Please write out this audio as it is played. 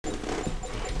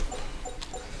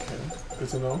Good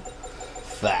to know.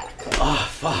 Fact. Oh,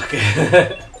 fuck.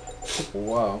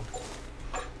 Wow.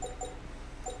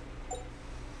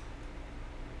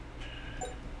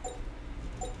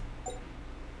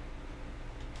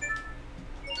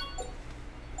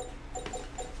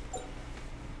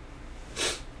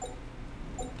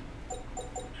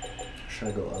 Should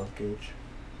I go elf gauge?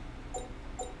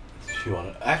 If you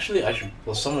want to. Actually, I should.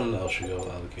 Well, someone else should go out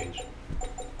of the cage.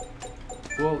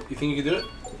 Well, you think you can do it?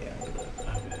 Yeah, I can do it.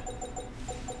 Okay.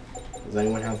 Does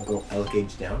anyone have to go elf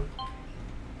gauge down?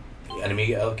 Enemy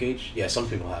get L cage? Yeah, some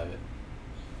people have it.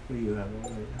 What do you have on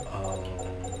right now?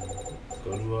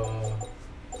 Go to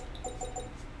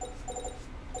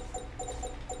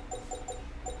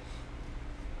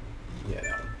yeah,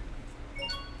 that one.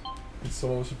 And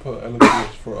someone should put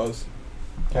elevators for us.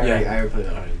 I already put it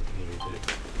on. Alright, he did it.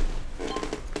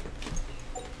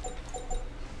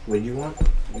 What do you want?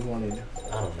 You wanted.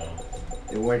 I don't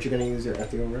know. Weren't you gonna use your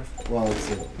ethereal rift? Well, let's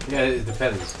see. Yeah, it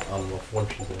depends on what form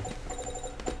she's in.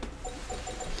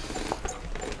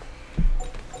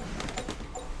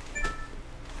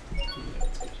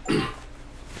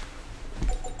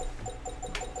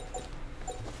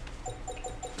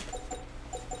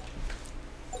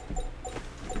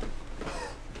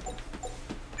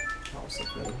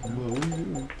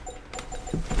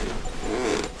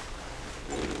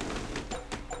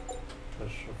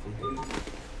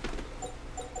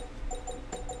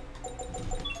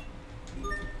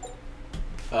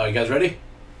 You guys ready?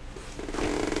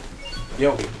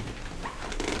 Yo.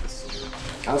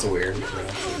 That was weird.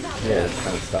 Yeah, it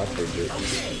kind of stopped for a bit.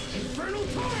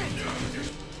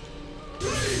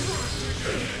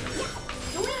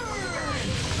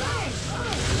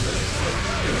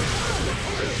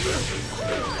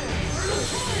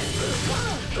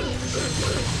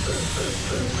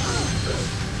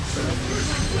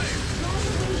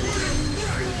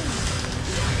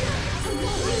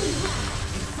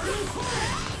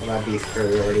 Will that be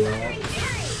superiority on that?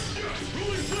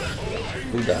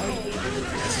 Who died?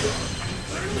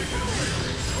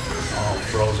 Oh,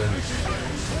 frozen.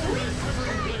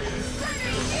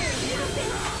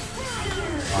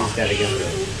 He's dead again.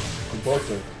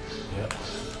 Important. Yep.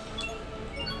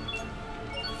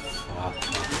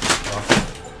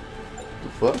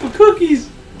 Fuck. The cookies!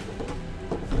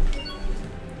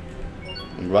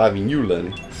 I'm robbing you,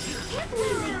 Lenny.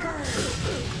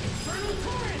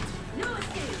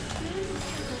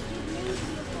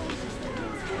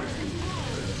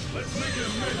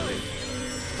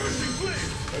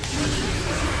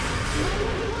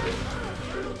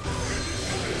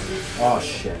 Oh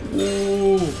shit.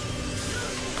 Ooh.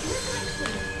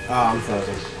 Oh, I'm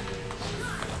frozen.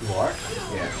 You are?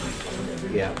 Yeah.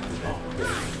 Yeah. Oh, good.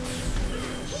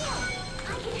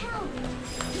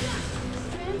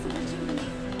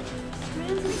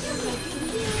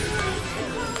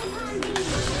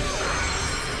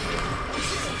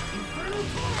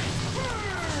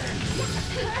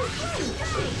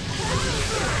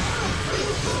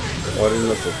 Oh, I didn't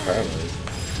know it was paralyzed.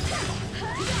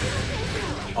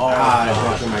 Oh, I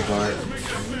dropped my guard.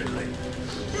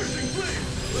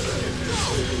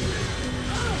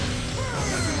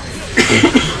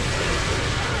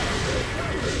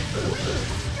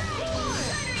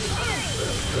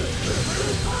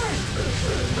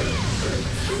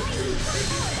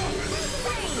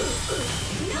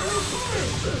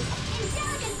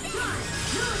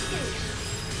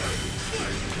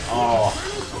 Oh.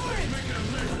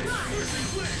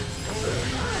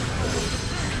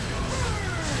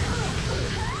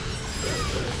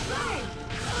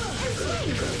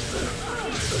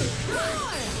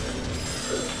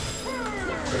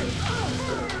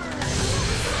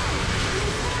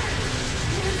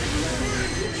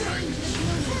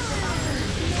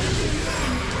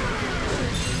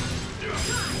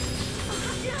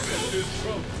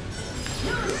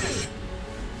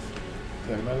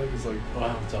 Damn, my leg is like.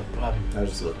 Wow, what's up? What happened? I was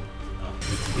just looking. Oh,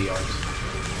 the DRs.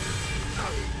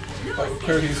 Oh,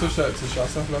 Carrie, can you switch that to shot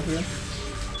stuff left again?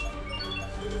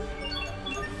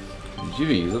 Did you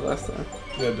even use it last time?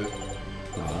 Yeah, I did.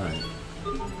 Oh, alright.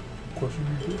 Of course you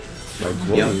do. Like,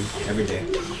 Yep, what? every day.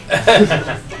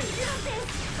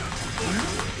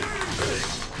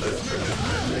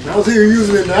 Now that you're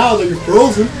using it now that you're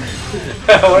frozen,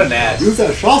 What an ass. use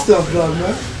that shot stuff gun,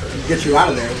 man. Get you out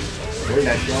of there. Bring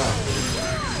that shit out.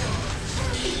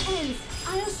 Ends.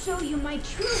 I'll show you my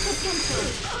true potential.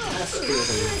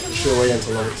 You should wait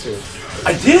until level 2.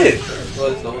 I did!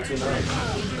 Well, it's level 2 now.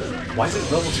 Why is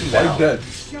it level 2 Why now? you dead?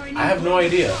 I have no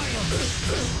idea.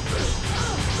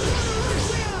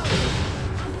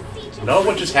 None of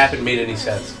what just happened made any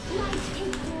sense.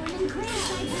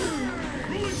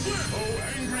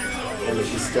 And but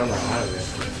she's still not out of it.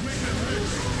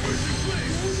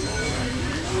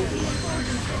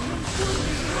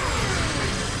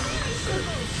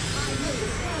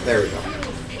 There we go.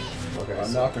 Okay.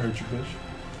 Now I can hurt you, bitch.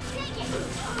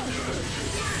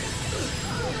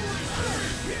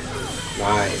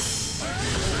 Nice.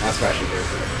 That's what I should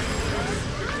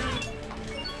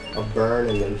do. A burn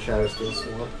and then Shadow Steel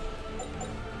Sword.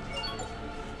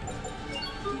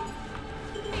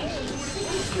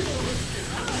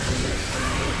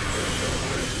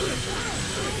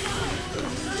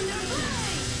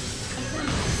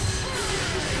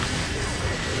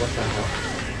 What the hell?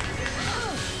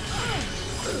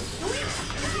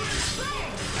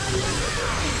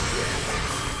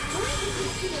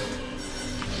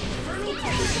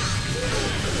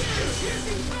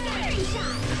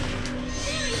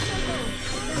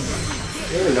 I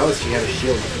didn't even notice she had a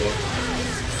shield before.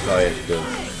 Oh yeah, she does.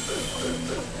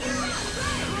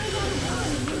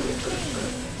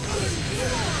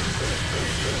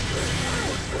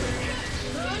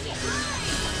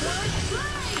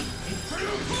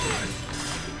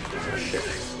 Oh shit.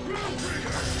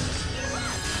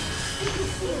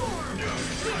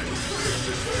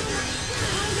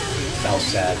 That was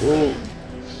sad. Whoa.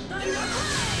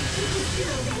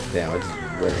 Damn, I just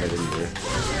red headed in here.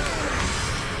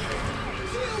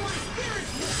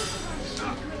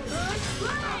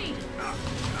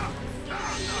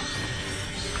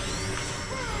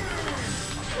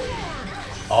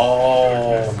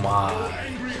 Oh my.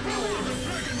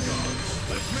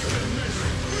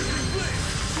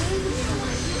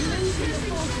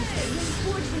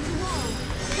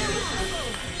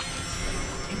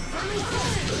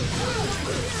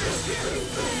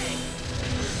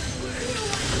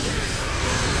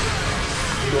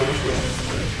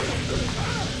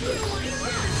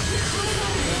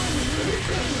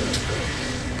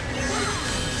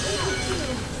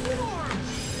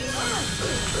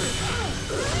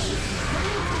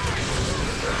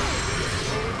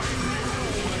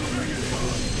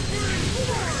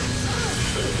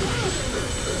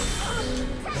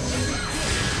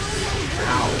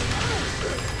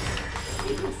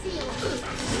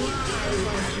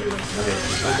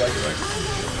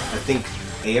 I think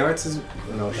A arts is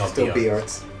no, she's still B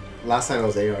arts. Last time it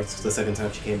was A arts. The second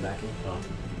time she came back in. Oh.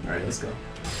 All right, let's go.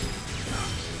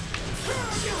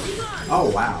 Oh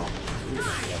wow!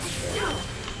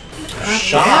 God damn,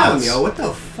 Shots. yo, what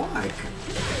the fuck?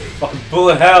 Fucking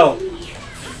bullet hell.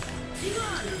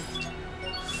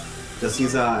 Just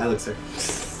use elixir.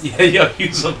 Yeah, yo,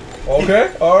 use them.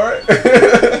 Okay, alright.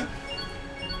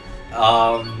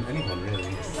 Anyone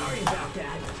really. Sorry about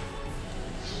that.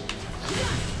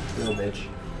 Little bitch.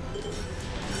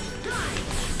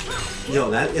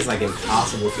 Yo, that is like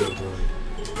impossible to avoid.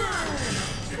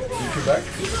 You come back?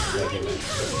 Yeah, give it.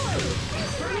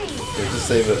 Yeah, just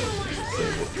save it.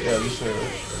 Yeah, just say it.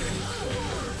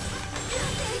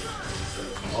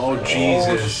 Oh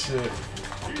Jesus. Oh, shit.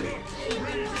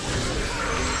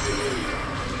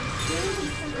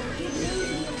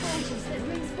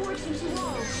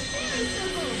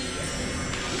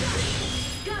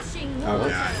 Oh,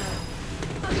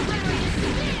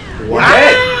 Wow.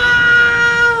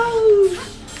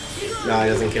 no, he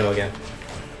doesn't kill again.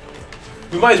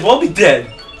 We might as well be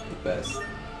dead. Best.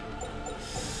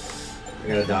 I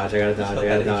gotta dodge, I gotta dodge, I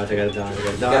gotta dodge, I gotta dodge, I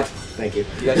gotta dodge. Thank you.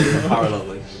 You got your power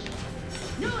lovely.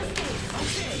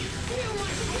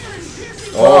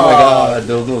 Oh my god,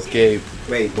 there was no escape.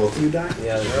 Wait, both of you died?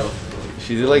 Yeah, no.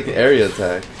 She did like the area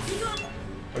attack.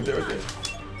 Right there, right there.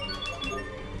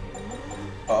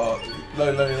 No.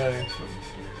 I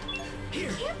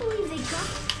can't believe they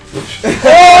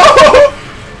got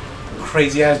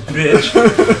Crazy ass bitch.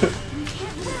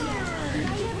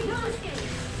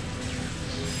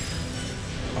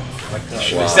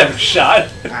 Should have never shot.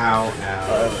 Ow,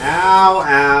 ow, ow,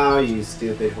 ow, you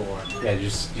stupid whore. Yeah,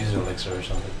 just use an elixir or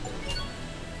something.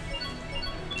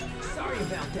 Sorry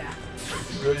about that.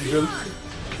 You good?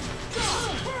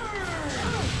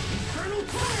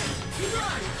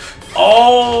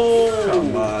 Oh!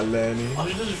 Come on, Lenny. Oh,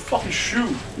 she doesn't fucking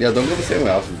shoot. Yeah, don't go the same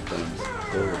way I was done.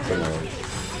 Go somewhere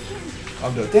else.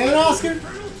 I'm done. Damn it, Oscar!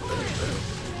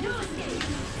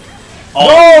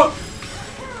 Oh!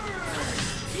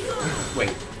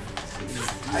 Wait.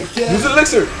 I can't. Use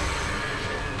elixir!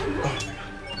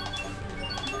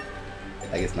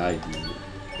 I guess now you do it.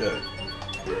 Yeah.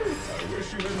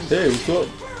 Hey, what's up?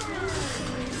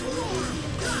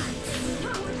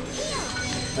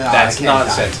 That's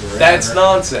nonsense. That's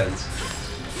nonsense.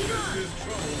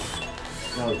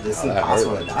 No, this is Oh, that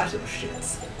impossible hurt. to dodge those shits.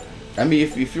 I mean,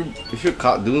 if you're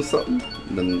caught doing something,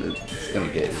 then it's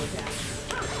gonna get you.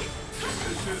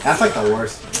 That's like the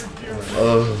worst.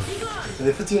 Oh.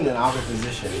 They put you in an awkward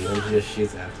position and then you just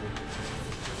shoots after.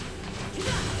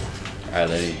 Alright,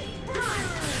 Lenny.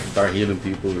 Start healing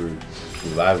people or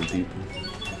reviving people.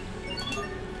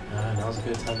 Now's a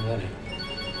good time to Lenny.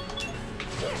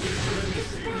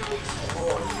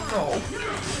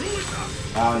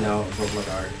 Oh no, broke my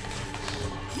guard.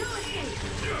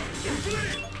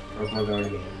 Broke my guard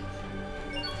again.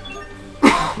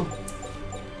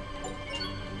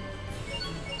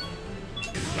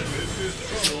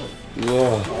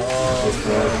 Whoa. It's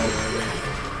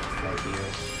broke.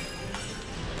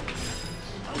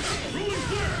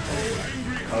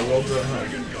 I love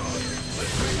that.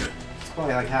 It's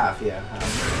probably like half, yeah.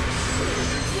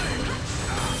 Half.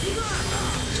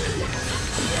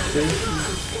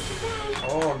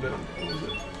 Oh, damn. What was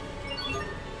it?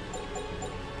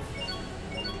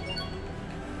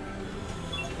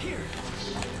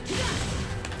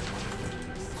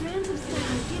 Strands of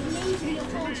silver give name to the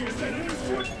effulgence that brings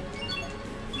forth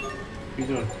What are you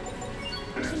doing?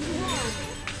 to the wall.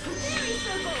 Fairy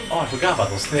circle! Oh, I forgot about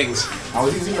those things. I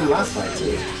was using them last night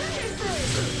too.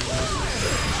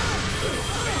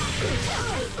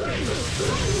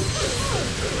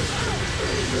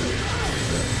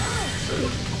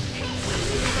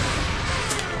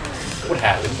 What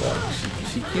happened?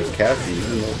 She keeps casting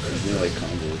even though she's doing like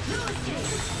combos.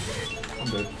 I'm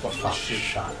dead. Fuck,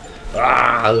 shot.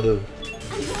 Ah!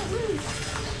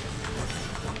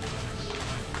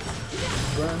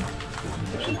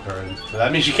 She's burned. So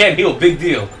that means she can't heal. Big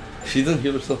deal. She doesn't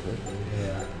heal herself, right?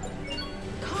 Yeah.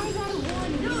 Carve out a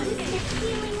one. No, this is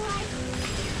feeling like.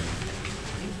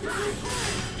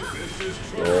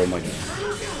 Oh my god.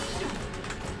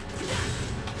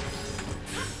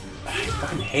 I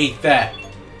fucking hate that.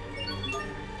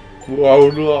 Wow,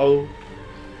 no.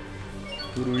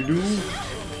 What do we do?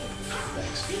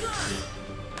 Thanks.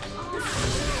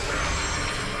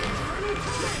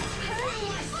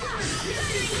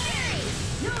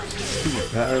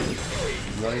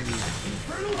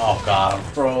 Oh god, I'm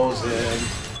frozen.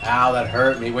 Ow, that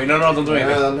hurt me. Wait, no, don't do No,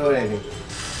 anything. don't do anything.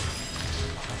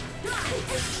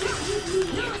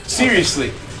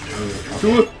 Seriously.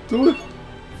 Do it! Do it!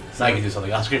 Now I can do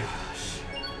something, Oscar.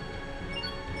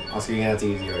 Oscar, you're gonna have to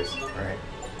use yours. Alright.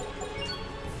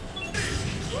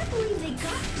 Can't believe they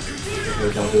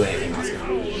got Don't do anything, Oscar.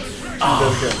 Oh,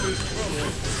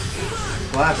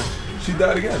 What happened? She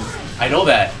died again. I know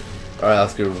that. Alright,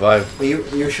 Oscar, revive. But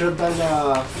you should have done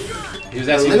He was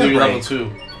asking limit to do level break.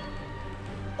 2.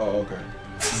 Oh, okay.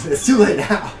 it's too late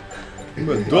now. I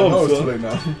You're know it's too late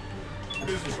now.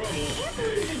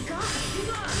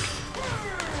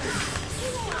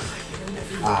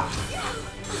 Ah.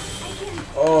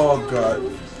 Oh, God.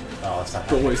 Oh, that's not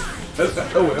Don't happening.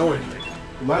 waste. Oh, wait.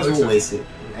 We might as well waste it.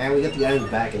 And we get the items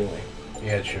back anyway.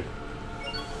 Yeah, true.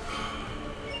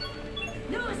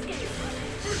 no escape.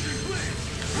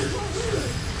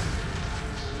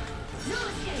 No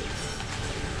escape.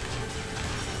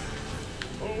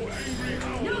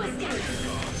 No escape.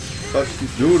 Fuck,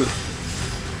 she's doing it.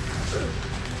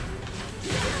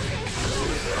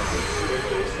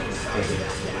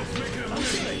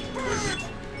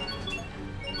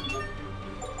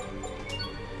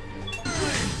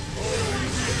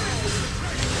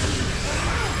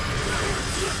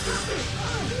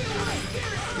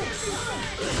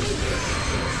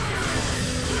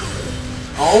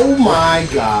 Oh my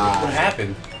What god.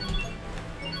 happened?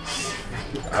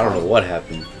 I don't know what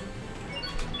happened.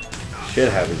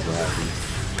 Shit happens what happens.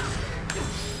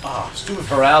 Oh, stupid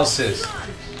paralysis.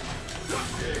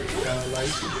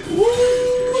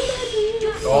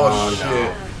 Oh,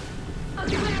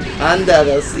 shit. Under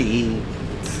the sea.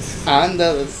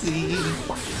 Under the sea.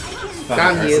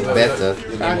 Can get better.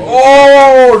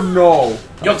 Oh, no.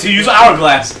 Yo, to use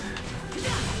hourglass.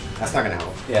 That's not gonna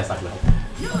help. Yeah, it's not gonna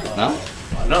help. No?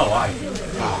 No, why?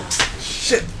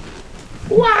 Shit.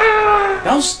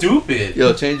 That was stupid.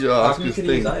 Yo, change Oscar's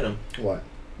thing. What?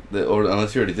 Or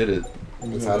unless you already did it.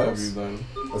 What's items?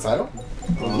 What's item?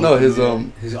 No, his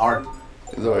His art.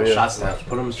 his yeah. Shot staff.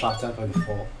 Put him in shot staff by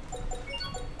default.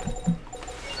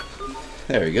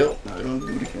 There we go. Now I don't do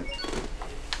it again.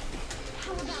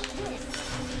 How about this?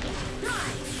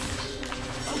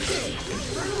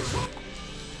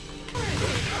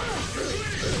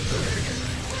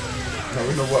 Now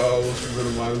we know what else we're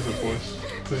gonna minus it for.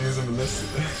 So using the miss.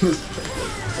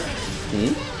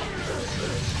 Hmm?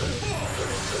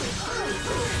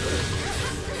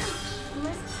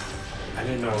 I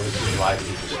didn't know this was live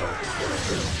people, so.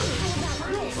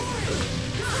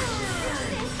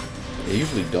 They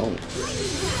usually don't.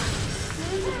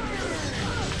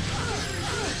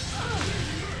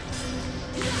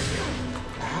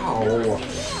 Ow.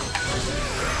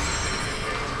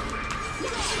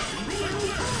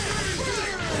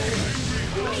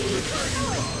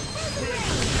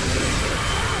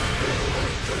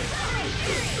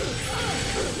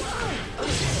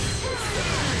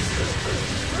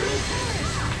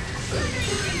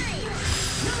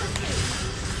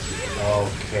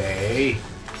 me.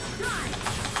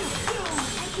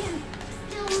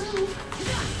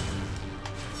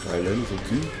 Alright, let me some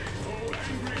two.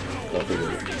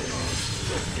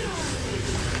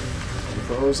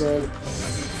 Frozen.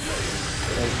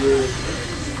 Thank you.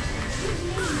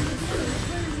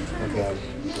 Okay.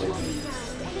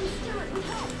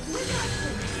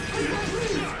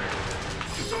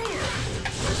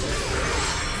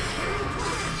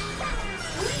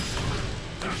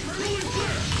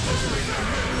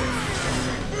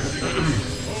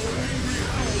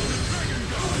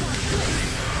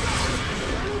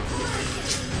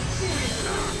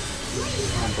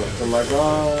 Oh my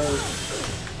god.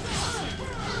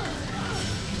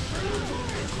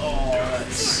 Oh,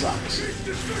 that sucks.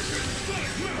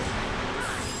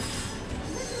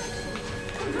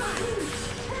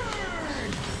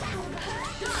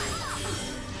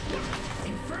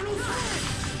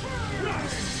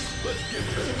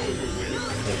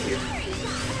 Thank you.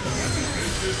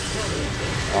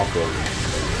 Awful.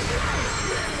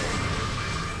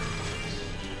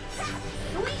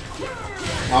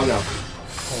 Oh no.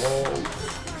 Oh,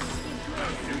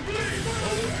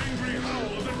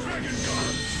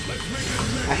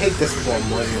 I hate this form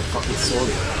more than the fucking sword.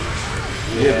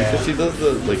 Yeah, because she does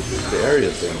the area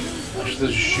thing. She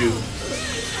doesn't shoot.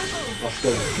 Let's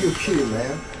go pew pew,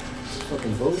 man.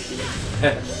 Fucking bullshit.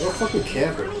 You're a fucking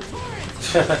camper.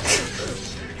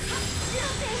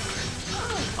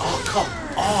 Oh, come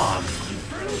on.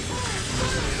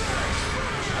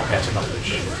 Okay, that's enough of this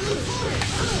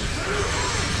shit.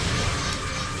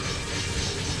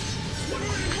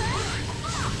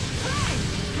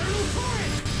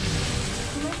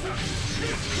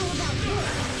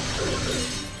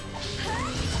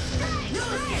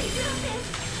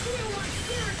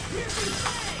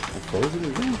 Frozen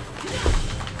again?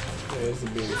 yeah, it's a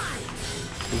big.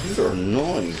 These are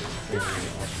annoying.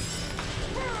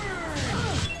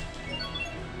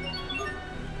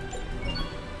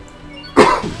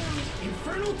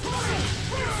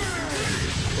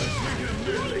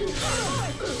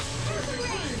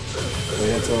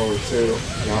 Wait until 2.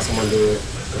 Now someone do it.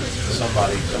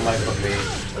 Somebody put me.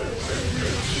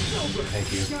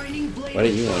 Thank you. Why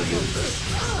didn't you want to do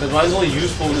it? Because mine's only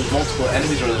useful when there's multiple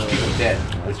enemies or there's people dead,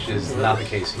 which is not the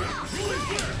case here.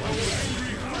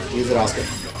 Use it, Oscar.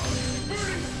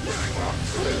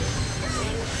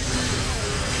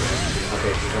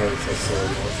 Okay,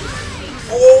 so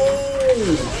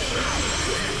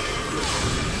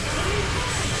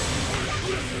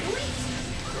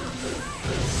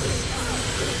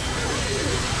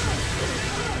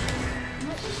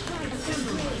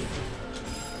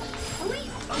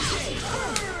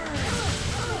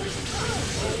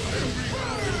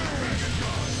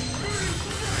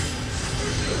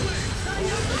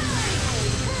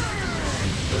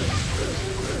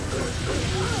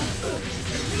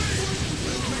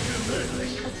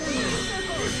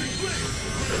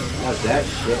how's that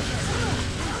shit?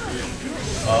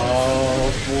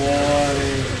 Oh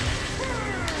boy.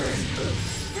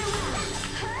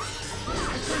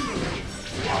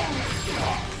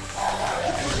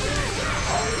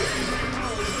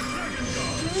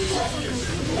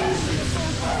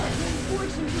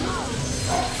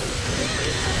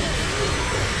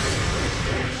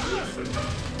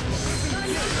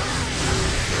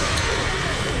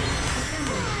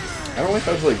 I don't like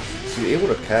how she's able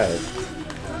to cast.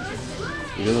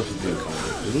 Even though she's doing combo.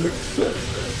 Doesn't make sense.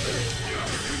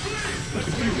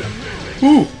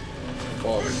 Ooh!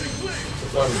 Ball. It's a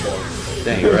fucking ball.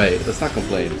 Dang, you're right. Let's not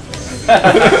complain.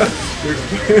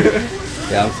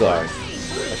 Yeah, I'm sorry.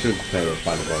 I shouldn't complain about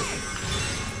Final Boss.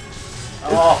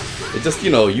 Oh, It's just, you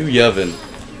know, you Yevon.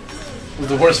 was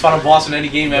the worst final boss in any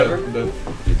game ever. The,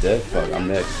 You dead? Fuck, I'm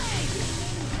next.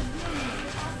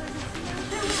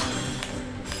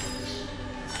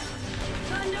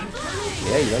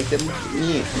 Yeah, you like them?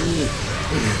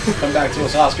 Come back to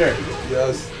us, Oscar.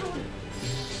 yes.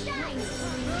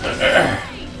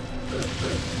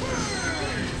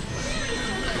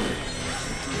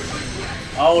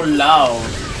 Oh, loud.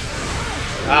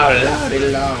 Oh, lordy,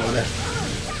 lord.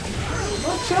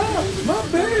 Watch out,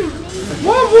 my baby.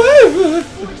 My baby.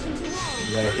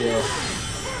 You gotta heal.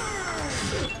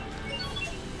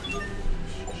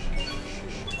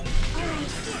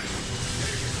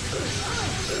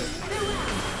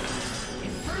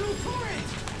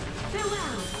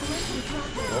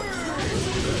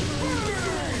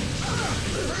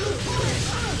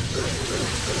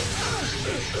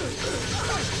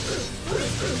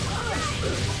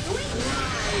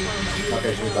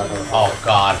 Okay, she's back on. Oh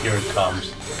God, here it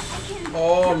comes.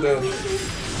 Oh, I'm dead.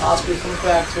 Oscar, come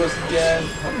back to us again.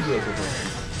 How did you do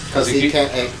that? Because he can't.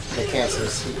 It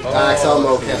cancels. XL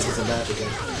mode cancels the magic.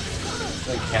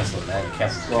 Cancel it, man.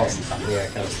 Cancel it. Well, yeah,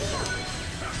 cancels.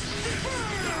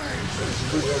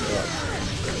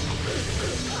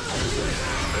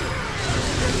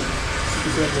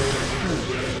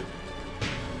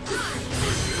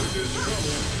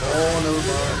 Oh, never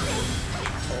mind.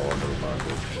 Oh, never mind.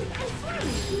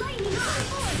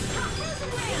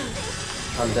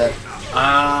 I'm dead.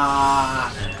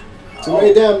 Ah! Too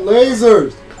many damn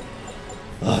lasers!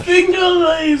 Finger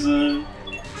laser!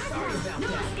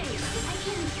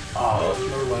 Oh,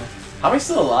 Never mind. how am I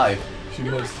still alive? She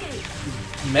missed.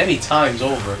 Many times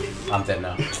over. I'm dead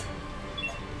now.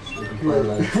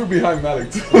 We're behind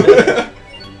Malik too.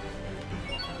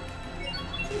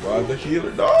 Wow, the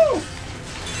healer. No!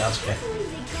 That's okay.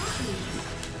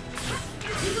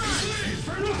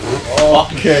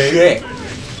 Okay. Shit.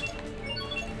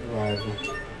 Rival.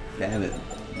 Damn it.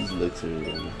 These looks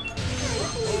are.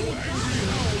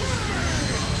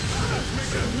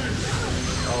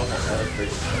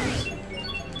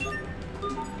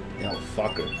 Yo,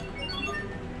 fucker.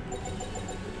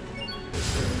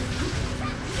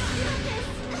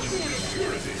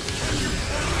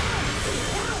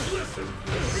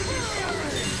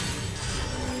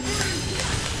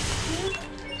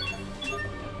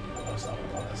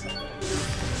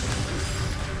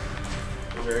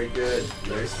 Very good.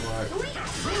 Very smart.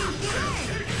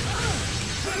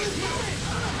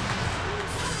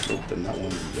 Nope, then that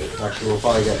one. Actually, we'll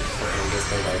probably get fucking this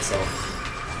thing by itself.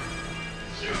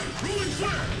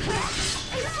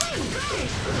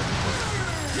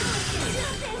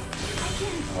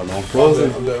 Oh no, I'm I'm frozen.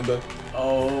 dead, I'm dead, I'm dead.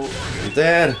 Oh. I'm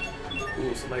dead.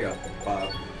 Ooh, somebody got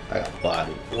Bob. I got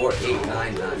body.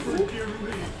 4899.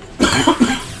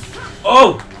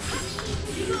 Oh!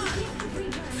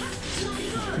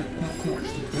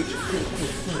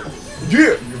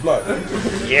 Yeah! You're black.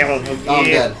 Yeah, I'm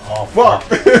dead. Oh, Fuck!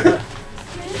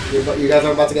 You guys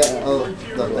are about to get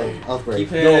the thing. Outbreak. Keep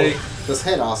hitting. Just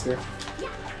hit, Oscar.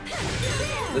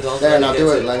 There's also There, now gets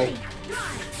do it, Lenny.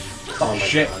 Oh,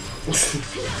 shit.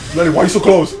 Lenny, why are you so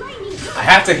close? I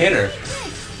have to hit her.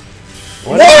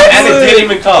 What? And it didn't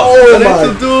even come. Oh I my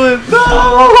need to do it. No!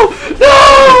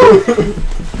 No!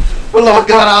 Oh my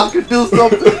god, Oscar, do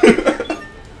something.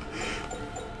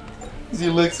 The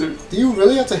elixir. Do you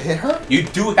really have to hit her? You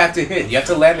do have to hit. You have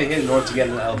to land a hit in order to get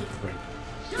an elf ring.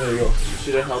 There you go. You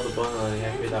should have held the button on it.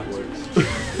 Maybe that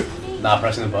works. Nah,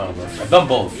 pressing the button, bro. I've done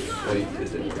both. Oh, you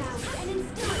did it.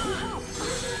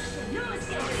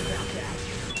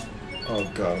 Oh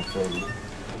god, I'm frozen.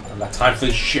 I've got time for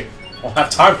this shit. I don't have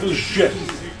time for this shit.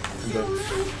 I'm dead.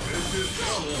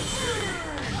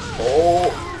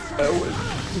 Oh, Elwood.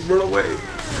 Run away.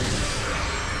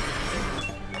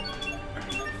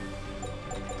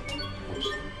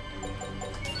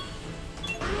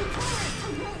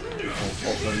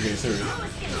 Oh, no, you're getting serious.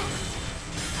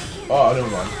 Oh, never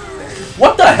mind.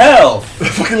 What the hell?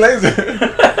 Fucking laser!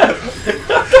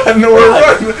 I had nowhere to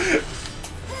run!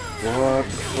 What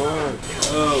the fuck?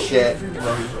 Oh. Shit.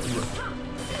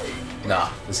 Nah,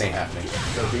 this ain't happening.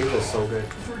 The beam is so good.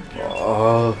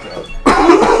 Oh,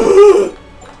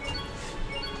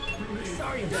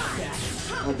 Sorry about that.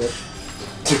 I'm dead.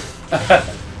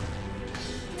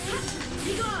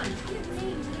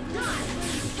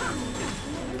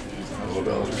 hold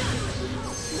on.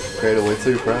 Cradle, wait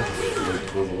till you press.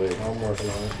 It goes away. I'm working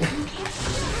on it.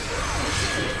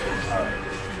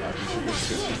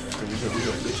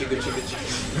 Gucci, Gucci, Gucci.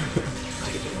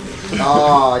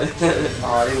 Oh, I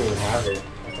didn't even have it.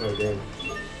 I thought I did.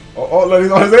 Oh,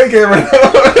 Lenny's on his A game right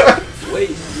now! Wait.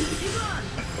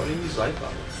 Why didn't you use life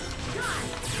bomb?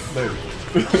 Lenny.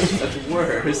 That's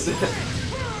worse. Use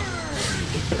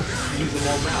them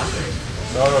all now.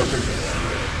 No, quick.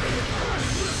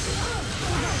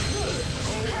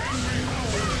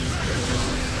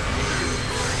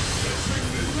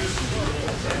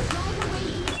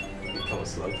 Become a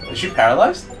slug. Is she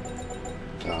paralyzed?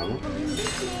 I don't know.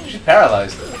 She's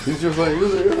paralyzed. He's just like,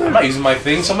 use it. I'm not using my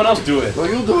thing. Someone else do it. No,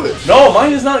 you do it. No,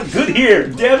 mine is not good here.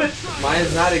 Damn it. Mine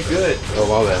is not a good. Oh,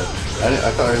 my bad.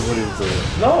 I thought everybody was doing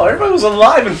it. No, everybody was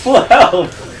alive and full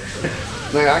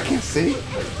health. Like, I can't see.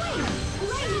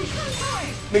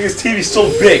 Nigga's TV's so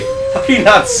big. How can you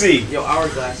not see? Yo,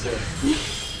 hourglass there.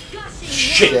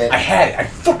 Shit, I had it. I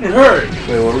fucking heard.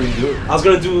 Wait, what were you doing? I was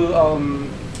gonna do,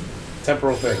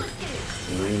 temporal thing.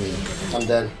 I'm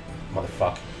dead.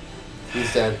 Motherfucker.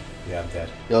 He's dead. Yeah, I'm dead.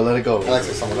 Yo, let it go. Alex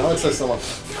is someone. Alex is someone.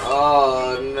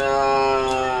 Oh,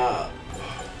 no.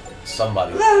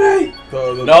 Somebody. Lenny!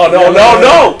 No, no, no,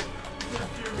 no!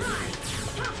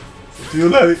 Do you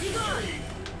Lenny?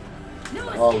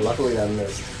 Oh, luckily that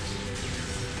missed.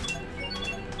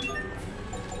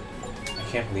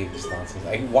 can't believe this nonsense.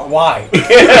 Like, why?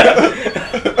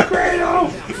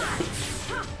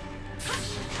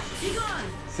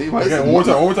 See, Okay, one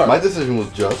more time. My decision was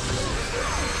just.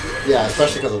 Yeah,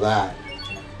 especially because of that.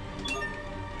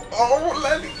 Oh,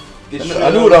 Lenny.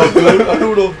 I knew what I was doing. I knew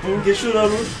what I was doing. Get shit out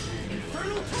of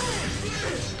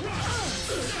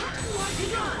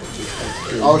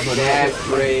Oh shit. that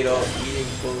grade of eating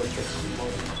bullets.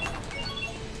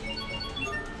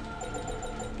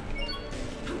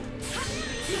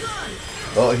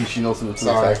 Oh, she knows him to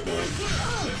Sorry. attack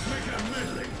now.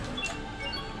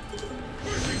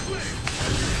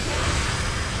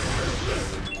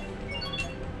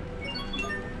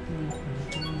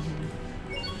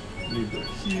 Need the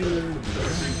healer.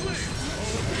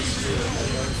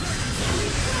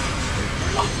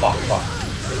 Fuck.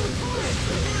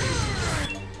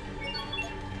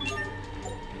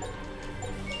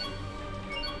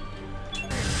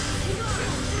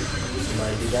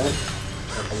 Might be done.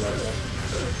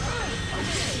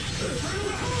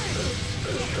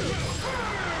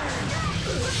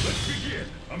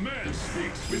 A man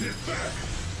speaks with his back.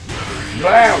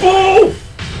 Bam! Oh!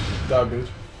 Die, bitch.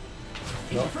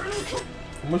 No?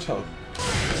 How much health?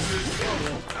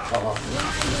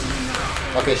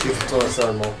 Okay, shoot for Taurus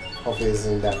Thermal. Hopefully this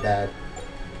isn't that bad.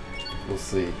 We'll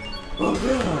see. Oh,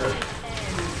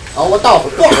 what the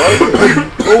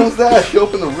fuck? What was that? She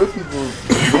opened the rift into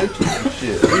dimensions and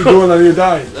shit. What are you doing on your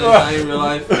dying? That's not in real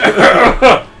life.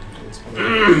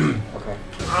 Okay.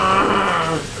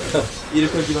 Eat a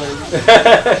cookie, man.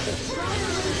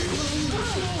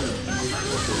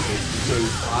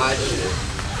 Ah, shit.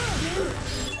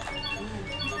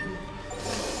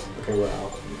 Okay, we're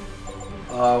out.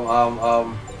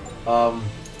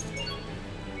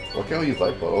 Why can't we use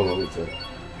light bulb? Oh no, it's a.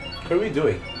 What are we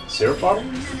doing? Syrup bottle?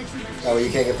 Oh, well, you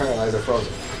can't get paralyzed or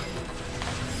frozen.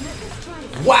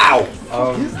 Wow!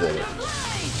 What is that?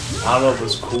 I don't know if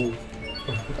it's cool.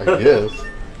 I guess.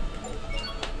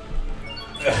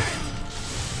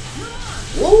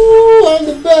 Woo! I'm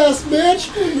the best,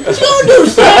 bitch! Don't do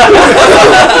shit!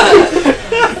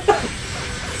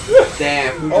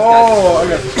 Damn. Who just Oh, I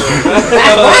got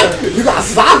this. You got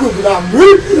soccer without me!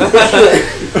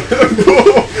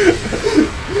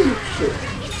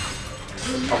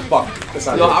 Oh fuck. That's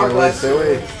not Yo, it. hourglass. Stay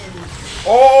away.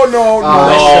 Oh, no, no.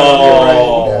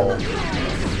 Oh,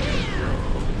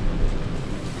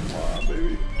 Ah,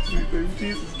 baby. Sweet baby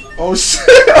Jesus. Oh,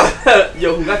 shit.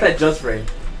 Yo, who got that just frame?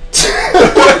 just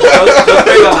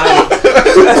frame behind.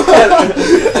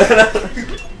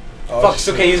 Fuck,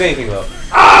 still can't use anything though.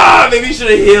 Ah, maybe you should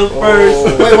have healed first.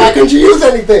 Wait, why couldn't you use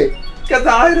anything? Got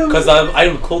the item. Because I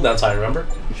have a cooldown time, remember?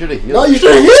 You should have healed. No, you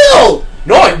should have healed!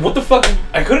 No, what the fuck?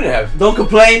 I couldn't have. Don't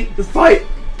complain. Just fight.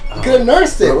 You could have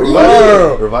nursed it. What do you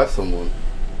Revive. mean? Revive someone.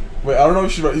 Wait, I don't know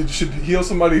if you should heal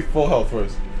somebody full health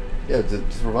first. Yeah,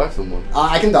 just revive someone.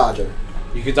 I can dodge her.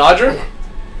 You could dodge her?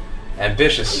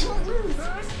 Ambitious.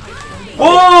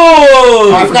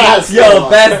 Whoa! I forgot how to Yo, spell.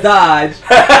 best dodge.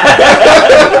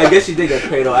 I guess you did get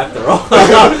Cradle after all.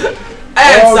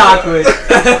 And Oh, Sockwood.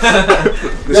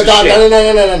 This No, is dodge.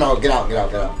 shit. No. Get out.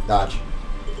 Dodge.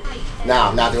 Now,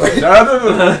 I'm not doing it.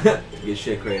 No. Get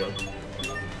shit, Cradle.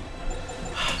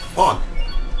 Fuck.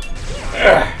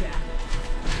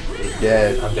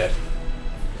 Dead. I'm dead.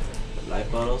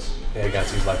 Life bottles? Yeah, I got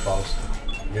to use life bottles.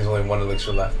 There's only one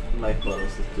elixir left. Life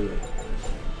bottles, let's do it.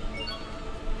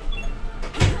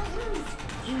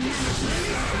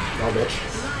 No, bitch.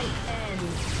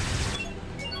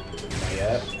 Not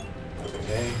yet.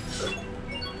 Okay.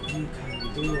 You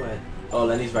can do it. Oh,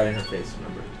 Lenny's right in her face,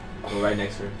 remember? Go right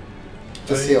next to her.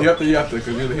 Just You heal. have to,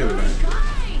 because you're the healer, man.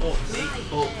 Oh,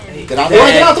 hey. Get out the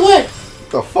way, get out the way!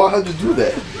 The fuck? How'd you do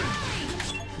that?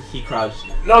 He crouched.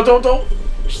 No, don't.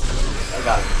 I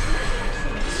got it.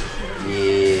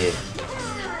 Yeah.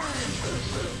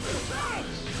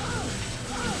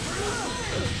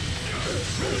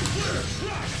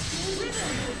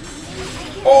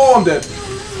 Oh, I'm dead.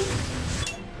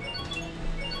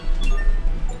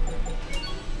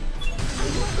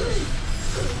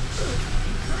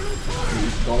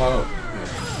 Don't line up.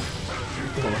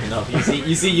 Oh, no.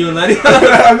 You see you and Lenny?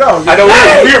 I know. I know,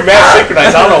 we were mad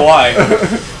synchronized, I don't know why.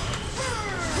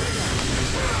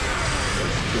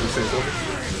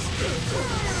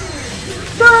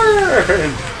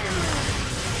 Burn!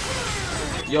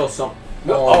 Yo, some.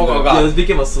 Oh, Yo, god. this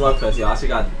became a slugfest, yo. I actually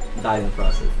got died in the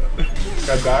process.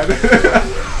 Got died.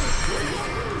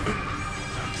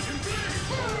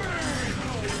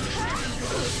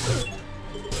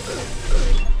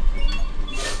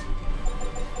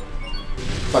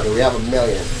 Fuck it, we have 1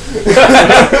 million.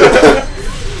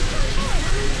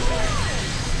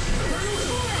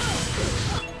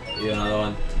 Yeah, another one.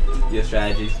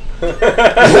 strategies.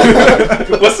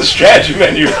 What's the strategy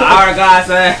menu? Hourglass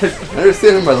ass. I never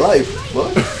seen it in my life.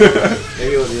 What?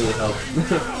 Maybe it would really help.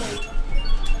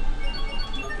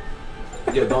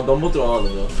 Yo, don't move through all of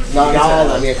them though. No, not all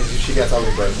of them, yeah, because she gets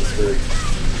other breaks. It's weird.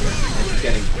 And she's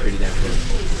getting pretty damn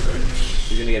close.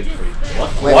 She's gonna get free.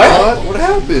 What? Wait, What? What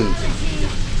happened?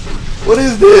 What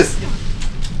is this?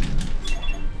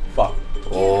 Fuck.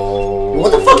 Oh.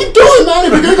 What the fuck you doing, man?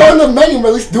 If you're gonna go in the menu,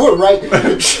 at least do it right.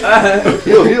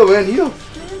 Heal, man, heal.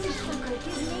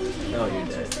 No, you're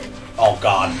dead. Oh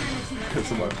god. Hit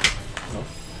somebody. No?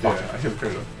 Yeah, I hit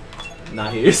Kratos.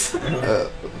 Not here's. Uh,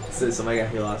 So somebody got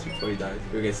heal last before he died.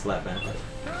 We're getting slapped, man.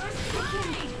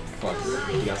 Fuck.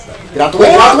 He got slapped. Get out the way,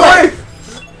 get out the way!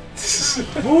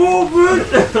 Move it!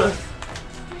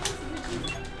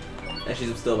 And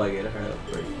she's still about to get her health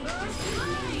break.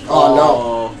 Oh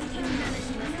no.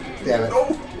 Damn it.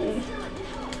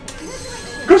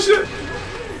 Good shit.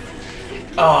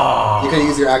 Ah. You could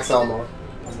use your XL mode.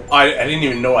 I didn't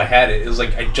even know I had it. It was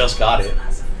like I just got it.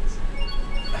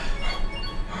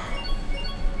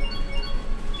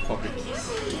 Fuck it.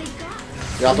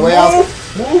 Get out the way, Oscar.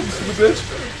 Move, stupid bitch.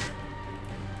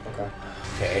 Okay.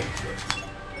 Okay.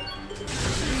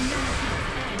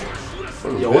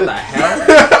 Yo, what the hell?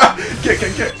 Get.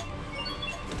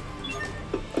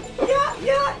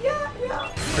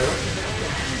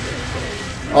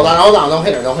 Hold on, don't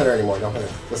hit her anymore, don't hit her.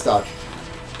 Let's dodge.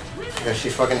 Because she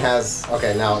fucking has,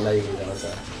 okay, now you can dodge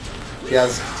that. She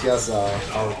has, oh,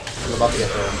 I'm about to get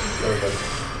there. Everybody.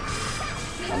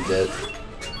 I'm dead.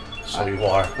 So you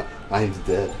are. I'm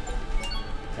dead.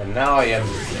 And now I am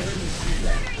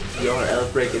dead. Yo, her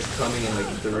health break is coming in like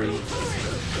 3,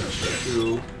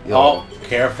 2. Yo. Oh,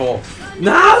 careful.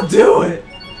 Now do it!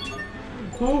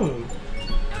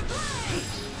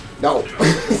 No.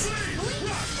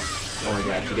 Oh my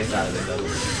god, she gets out of there,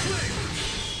 doesn't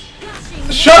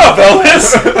Shut up,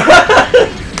 Elvis!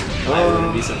 I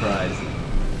wouldn't be surprised.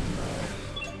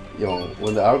 Yo,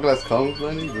 when the hourglass comes,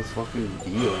 Lenny, just fucking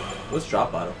heal. What's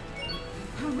drop bottle?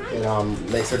 It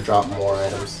makes her drop more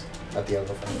items at the end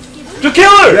of the fight. Just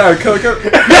kill her! Yeah, kill her.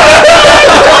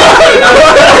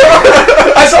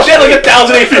 I saw she had like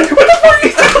 1,000 HP. What the fuck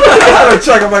is that? I had to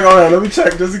check. I'm like, alright, let me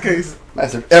check just in case.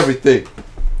 Mastered everything.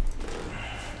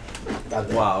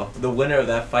 Goddamn. Wow, the winner of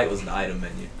that fight was the item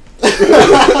menu.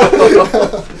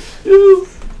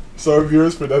 Sorry,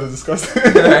 viewers, for that is disgusting.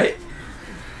 Right?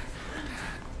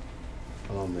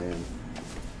 Oh man.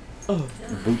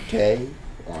 Bouquet.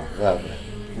 Oh, that man.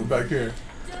 We're back here.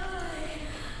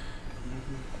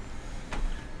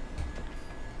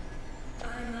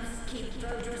 I must keep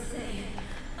Dodra safe.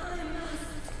 I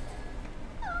must.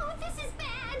 Oh, this is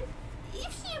bad.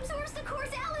 If she absorbs the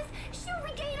core's Alice, she'll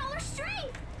regain all her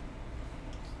strength.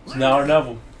 It's now our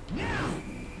Neville.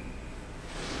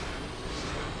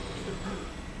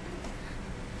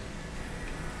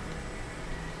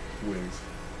 Wings.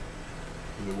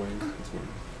 Is it wings? It's wings.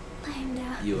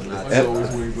 You will not. It's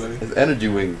always wings, Lenny. It's energy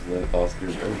wings, like Oscar.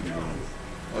 Energy wings.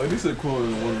 Oh, at least they're cooler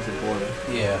than ones before.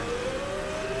 Yeah.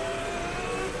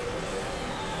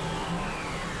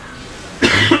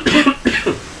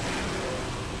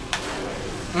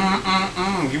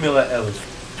 Give me that Elvis.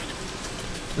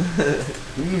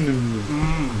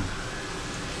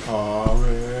 Aw,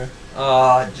 man.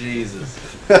 Oh, Jesus.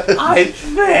 I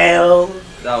failed.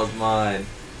 That was mine.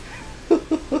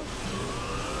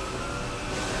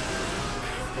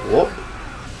 What?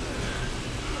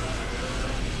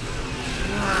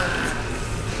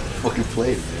 Fucking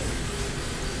played, man.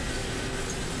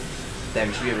 Damn,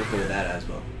 you should be able to play with that as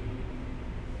well.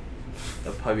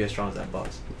 That'll probably be as strong as that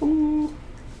boss. Ooh.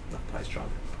 Not probably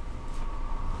stronger.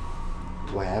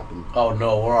 What happened? Oh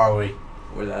no, where are we?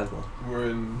 Where's the Asmo? We're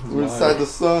in his We're mind. inside the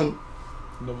sun.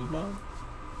 Nova's mind.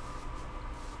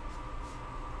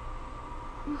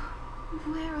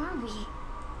 Where are we?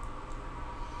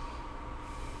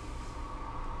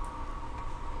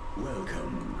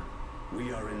 Welcome.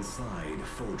 We are inside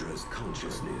Fodra's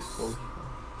consciousness.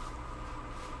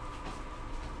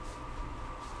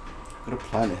 Could a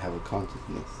planet have a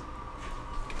consciousness?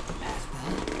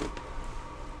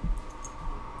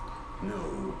 No,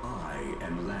 I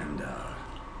am Landa.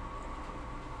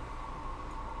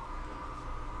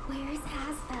 Where's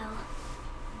Asbel?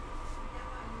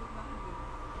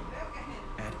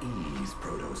 At ease,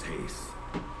 Protos Haste.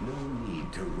 No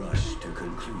need to rush to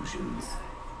conclusions.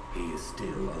 He is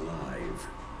still alive.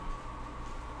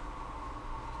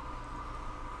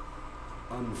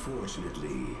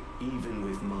 Unfortunately, even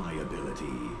with my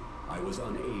ability, I was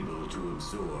unable to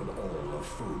absorb all of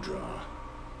Fodra.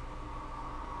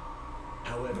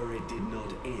 However, it did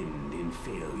not end in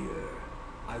failure.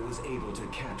 I was able to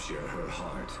capture her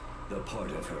heart, the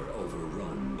part of her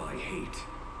overrun by hate.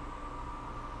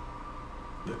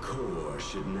 The core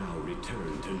should now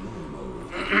return to normal,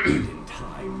 and in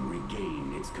time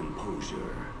regain its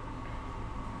composure.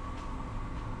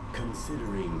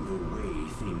 Considering the way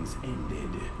things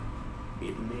ended,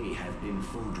 it may have been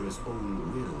Phodra's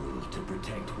own will to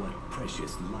protect what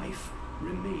precious life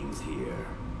remains here.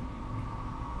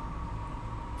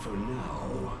 For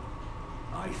now,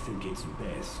 I think it's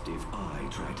best if I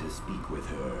try to speak with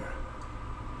her.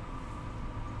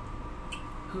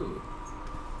 Who?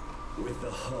 With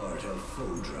the heart of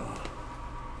Phodra,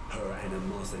 her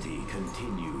animosity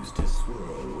continues to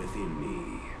swirl within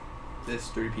me. There's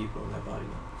 3 people in that body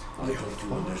now. I hope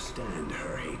to understand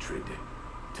her hatred,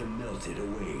 to melt it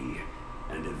away,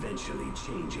 and eventually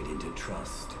change it into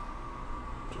trust.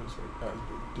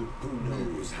 Who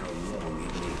knows how long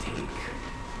it may take?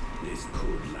 This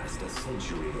could last a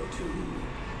century or 2,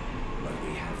 but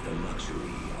we have the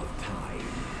luxury of time.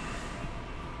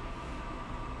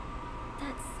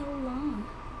 That's so long.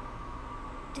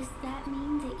 Does that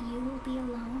mean that you will be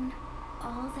alone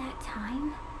all that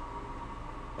time?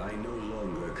 I no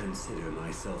longer consider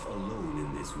myself alone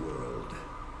in this world.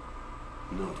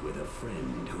 Not with a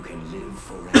friend who can live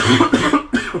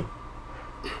forever.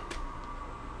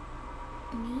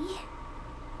 Me?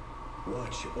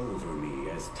 Watch over me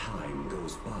as time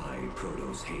goes by,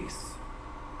 Protos Haste.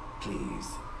 Please,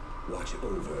 watch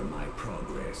over my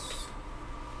progress.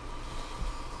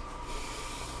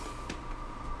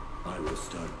 I will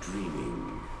start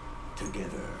dreaming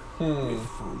together with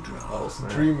Phodra. Oh,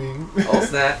 snap. Dreaming. Oh,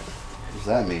 snap. What does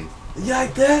that mean? Yeah,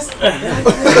 like this.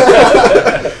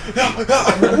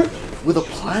 With a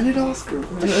planet, Oscar?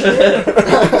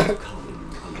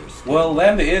 Well,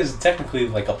 Lambda is technically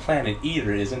like a planet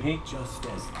eater, isn't he? Just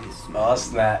as this Oh,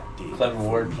 snap. Clever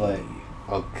wordplay.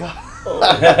 Oh, God.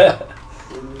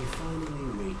 When we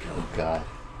finally wake Oh, up, God.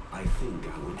 I think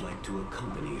I would like to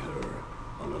accompany her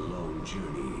on a long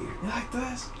journey. You like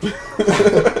this? And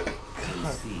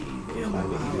see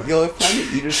the Yo, if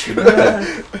planet eaters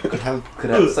could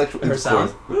have sexual Her intercourse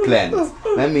sound? with planets,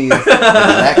 that means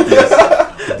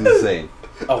Galactus could do the same.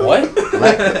 Oh, what?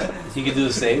 Galactus He could do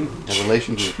the same? have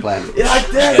relations with planets. You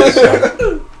like Yes, this?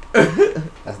 sir.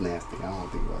 That's nasty. I don't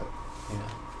want to think about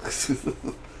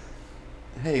Yeah. it.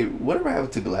 Hey, whatever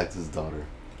happened to Galactus' daughter?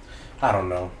 I don't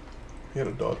know. He had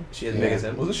a daughter. She as Yeah. big as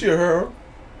him. Wasn't she a herald?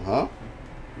 Huh?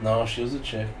 No, she was a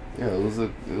chick. Yeah, it was.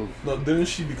 No, didn't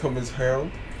she become his herald?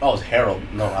 Oh, it's Harold.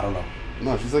 No, I don't know.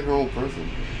 No, she's like her own person.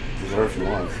 She's whatever she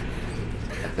wants.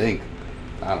 I think.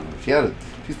 I don't know.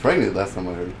 She's pregnant last time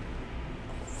I heard.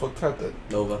 Fuck had that.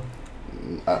 Nova.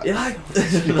 I- You like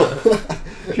this?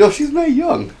 Yo, she's very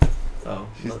young. Oh,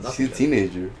 She's a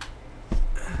teenager.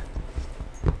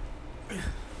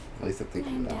 At least I think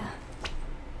she's Lambda. now.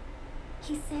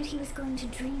 He said he was going to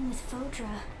dream with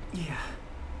Phodra. Yeah.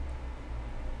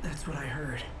 That's what I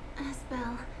heard.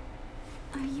 Asbel,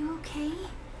 are you okay?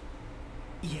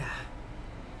 Yeah.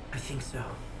 I think so.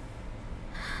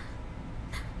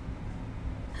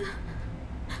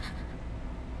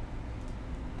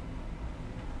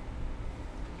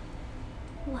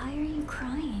 Why are you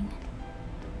crying?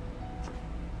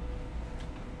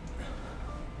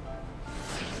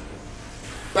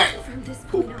 From this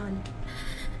point on,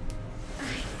 I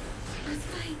must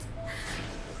fight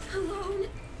alone,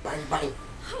 Bang, bang.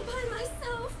 all by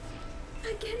myself,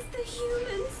 against the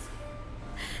humans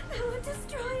that would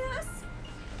destroy us.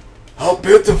 How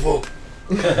beautiful!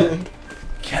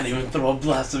 Can't even throw a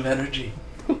blast of energy.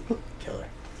 Killer.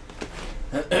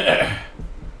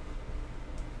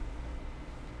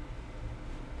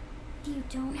 You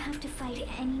don't have to fight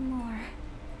anymore.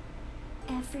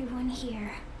 Everyone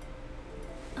here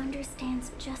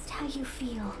understands just how you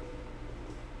feel.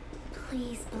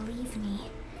 Please believe me,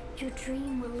 your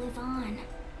dream will live on.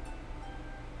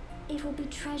 It will be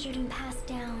treasured and passed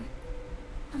down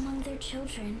among their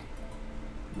children.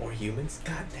 More humans?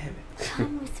 God damn it.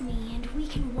 Come with me and we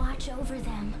can watch over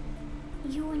them.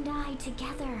 You and I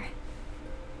together.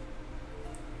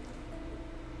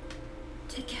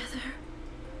 Together.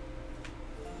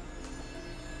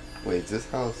 Wait, is this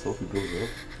how Sophie grows up?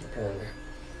 Apparently.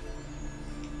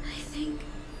 I think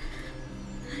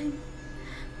I'm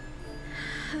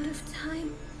out of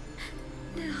time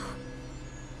now.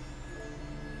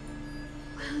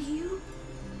 Will you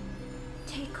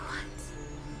take what's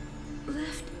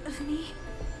left of me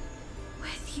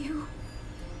with you?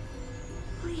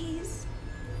 Please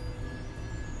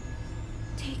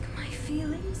take my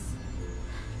feelings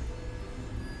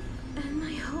and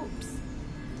my hopes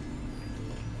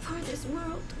for this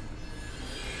world.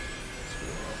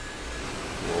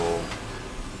 Whoa.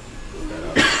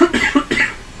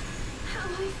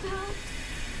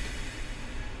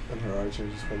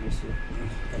 just focus too.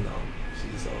 And no,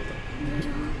 she's all done.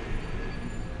 Little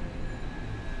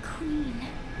Queen.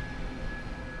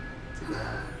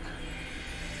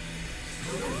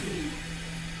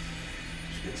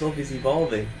 Sophie's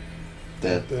evolving.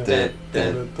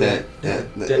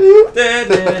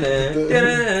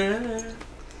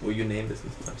 Will you name this?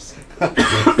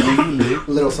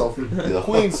 Little Sophie.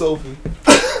 Queen Sophie.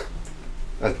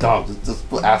 That's dumb. Just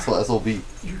put asshole SOB.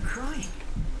 You're crying.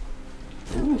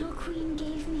 The little queen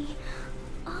gave me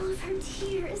all of her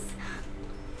tears.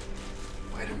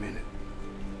 Wait a minute.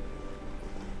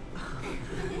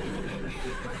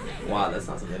 Wow, that's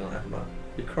not something I don't laugh about.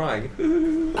 You're crying.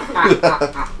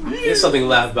 There's something to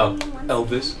laugh about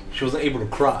Elvis. She wasn't able to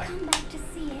cry. Come back to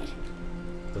see it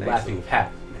The laughing of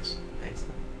happiness.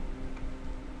 Excellent.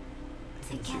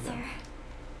 together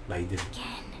No, you didn't.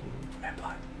 again.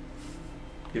 Vampire.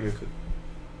 Give me a cookie.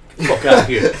 Fuck out of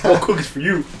here. No cookies for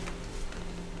you.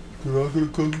 Yeah,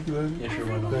 Yeah, sure,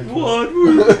 why not? What?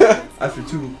 After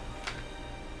 2.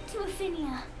 To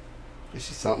Aphinia. Is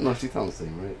she sound? No, she sounds the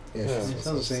same, right? Yeah, Yeah, she's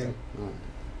sounds the same. Alright.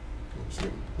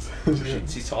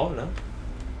 She's taller now.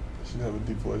 She have a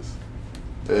deep voice.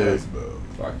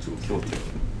 Fuck 2.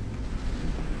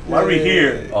 Why are we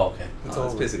here? Oh, okay. It's Oh,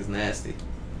 this over. place is nasty.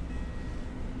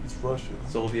 It's Russia.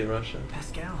 Soviet Russia.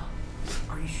 Pascal,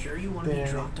 are you sure you want to be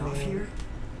dropped off here?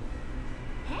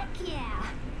 Heck yeah!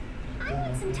 I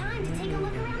need some time to take a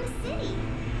look around the city.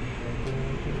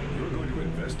 You're going to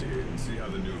investigate and see how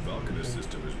the new Valkanist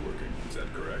system is working. Is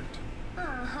that correct?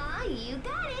 Uh-huh, you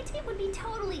got it. It would be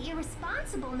totally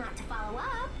irresponsible not to follow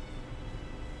up.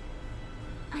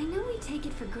 I know we take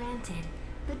it for granted,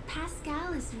 but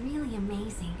Pascal is really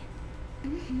amazing.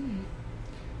 Mm-hmm.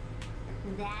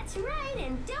 That's right,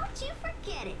 and don't you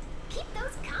forget it. Keep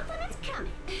those compliments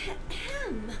coming.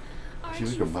 Aren't She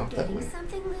was you your mouth that forgetting way.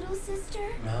 something, little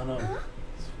sister? No, no. Huh?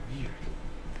 It's weird.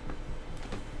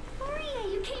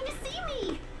 Maria, you came to see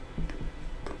me.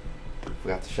 We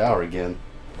got to shower again.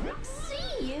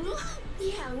 See you?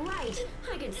 Yeah, right.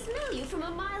 I can smell you from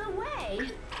a mile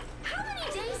away. How many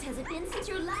days has it been since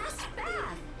your last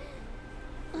bath?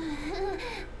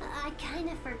 I kind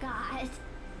of forgot.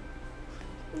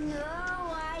 No,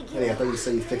 I get Hey, I thought you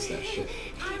said you fixed that shit.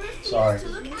 I refuse Sorry. to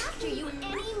look after you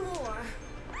anymore.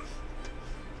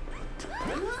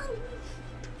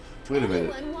 Wait a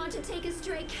minute. Anyone want to take a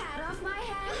stray cat off my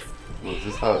hands? Well, is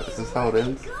this how it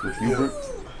ends with Hubert?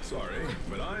 Sorry,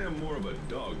 but I am more of a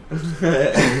dog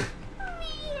person.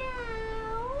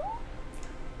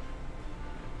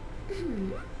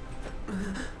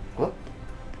 What?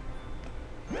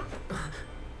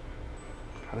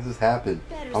 How does this happen?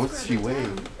 Better How much does scrub she it weigh?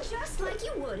 down, just like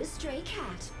you would a stray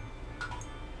cat.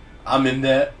 I'm in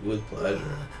that. With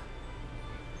pleasure.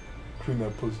 Clean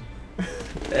that pussy.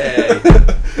 Hey.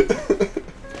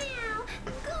 Meow.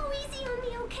 Go easy on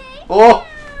me, okay? Oh!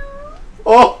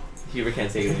 Oh! Hubert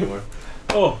can't take it anymore.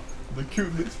 Oh. The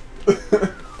cuteness.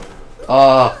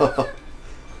 Oh,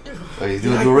 he's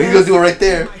gonna do it right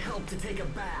there. I help to take a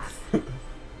bath.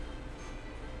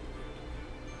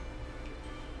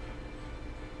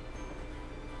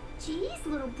 Jeez,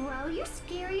 little bro, you're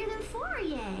scarier than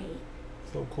Fourier.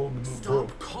 So cold, the little bro.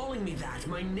 Stop calling me that.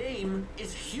 My name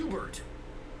is Hubert.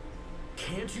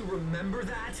 Can't you remember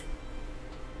that?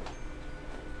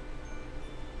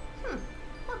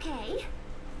 Okay.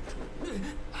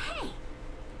 Hey,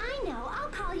 I know, I'll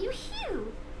call you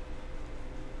Hugh.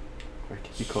 I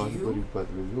keep calling everybody by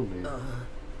the real name.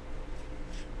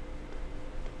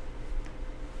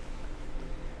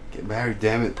 Get married,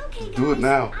 damn it. Okay, Just do it guys,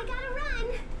 now. I gotta run.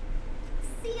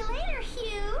 See you later,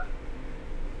 Hugh.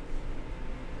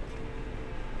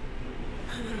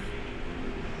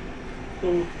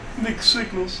 Oh, Nick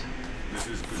signals. This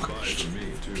is goodbye from me,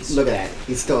 too. Look at that.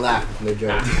 He's still laughing from the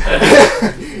joke.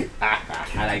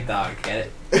 I like dog, get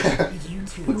it? You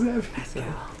too, What's that?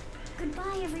 Pascal.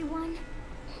 Goodbye, everyone.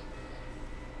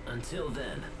 Until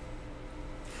then.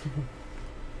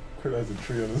 Kurt has a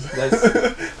tree on his That's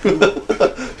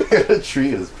He had a tree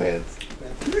in his pants.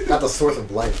 Got the source of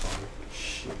life on it.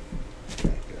 Shit.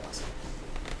 Okay, good, awesome.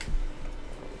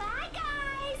 Bye,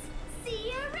 guys. See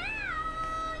you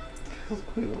around. What's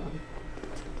going on?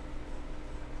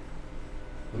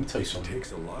 Let me tell you It something.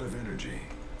 takes a lot of energy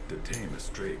to tame a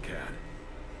stray cat.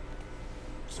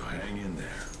 So hang in there.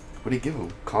 What do you give him?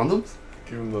 Condoms?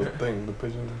 Give him the thing, the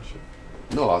pigeon and shit.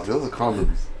 No, those are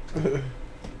condoms.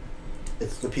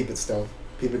 It's the Peep It Stone.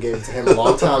 People gave it to him a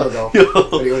long time ago. Yo.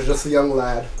 But he was just a young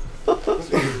lad. It's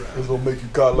gonna make you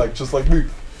godlike just like me.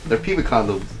 They're peepee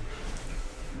condoms.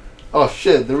 Oh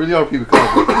shit, they really are peepee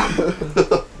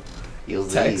condoms. You'll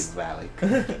Text. leave,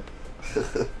 Valak.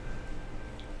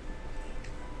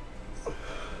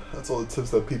 That's all the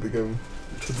tips that people give him.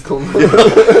 Typical. He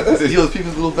said, yo, it's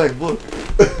people's little black book.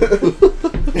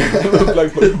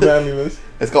 Black book Grammy list.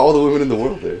 It's got all the women in the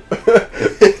world there.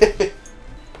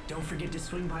 Don't forget to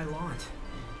swing by Launt.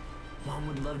 Mom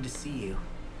would love to see you.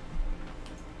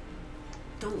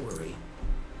 Don't worry.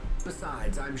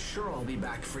 Besides, I'm sure I'll be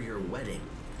back for your wedding.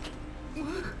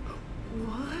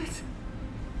 What?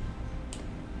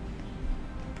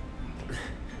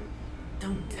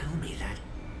 Don't tell me that.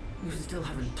 You still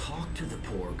haven't talked to the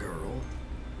poor girl.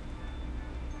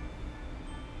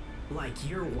 Like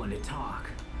you're one to talk.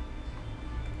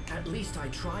 At least I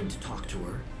tried to talk to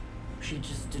her. She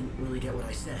just didn't really get what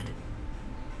I said.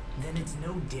 Then it's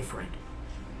no different.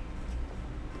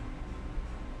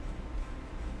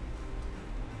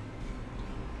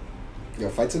 Yo,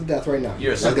 fight to the death right now.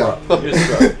 You're a Let's scrub. go. You're a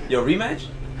scrub. Yo, rematch?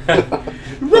 Run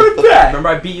it back! Remember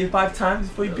I beat you 5 times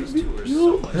before you beat Those me? two are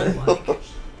so much alike,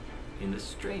 in the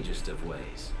strangest of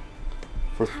ways.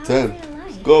 First How 10. are they Let's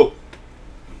alike? go.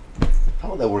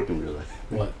 How would that work in real life?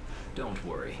 What? Don't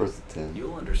worry. First 10.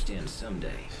 You'll understand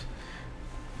someday.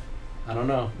 I don't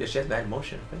know. Yeah, she has bad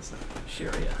motion. That's not.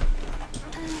 Sharia,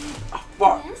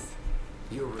 Fuck. Yes?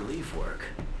 your relief work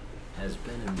has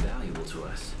been invaluable to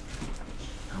us.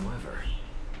 However,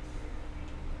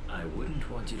 I wouldn't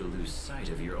want you to lose sight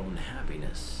of your own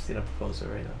happiness. See the proposal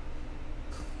right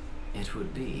now. It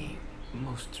would be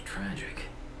most tragic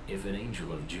if an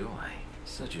angel of joy,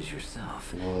 such as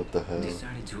yourself, What the hell?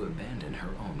 decided to abandon her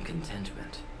own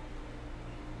contentment.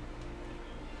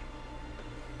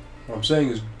 What I'm saying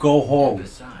is go And home.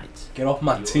 besides, Get off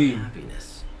my your team.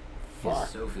 happiness Fuck. is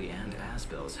Sophie and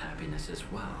Asbel's happiness as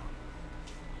well.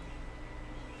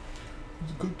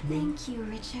 Thank you,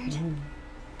 Richard.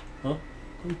 Huh?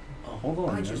 Oh, hold on,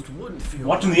 I man. just wouldn't feel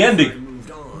Watching right the if ending. I moved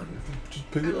on.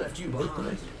 Just pick I it up. left you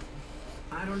behind.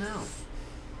 I don't know.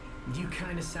 You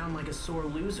kind of sound like a sore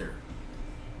loser.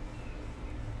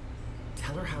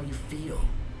 Tell her how you feel.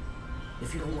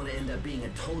 If you don't want to end up being a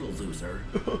total loser.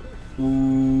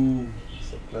 Ooh.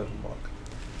 It's a clever mark.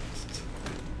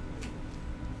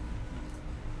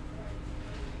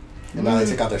 And now they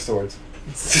take out their swords.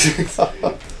 All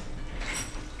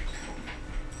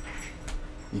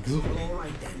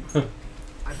right then.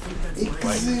 I think that's my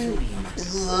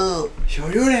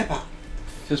right.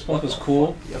 Fist bump is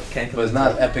cool, Yo, can't but it's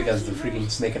not as epic as the freaking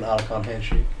Snake and Otacon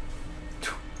handshake.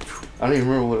 I don't even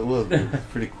remember what it was, but it was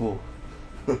pretty cool.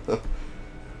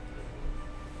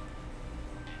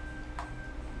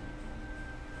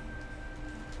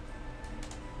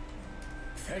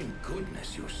 Thank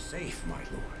goodness you're safe, my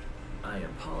lord. I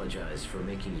apologize for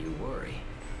making you worry.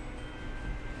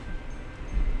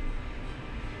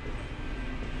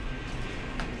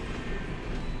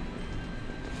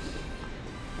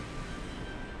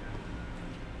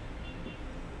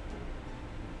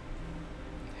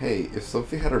 Hey, if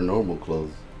Sophie had her normal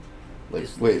clothes, like,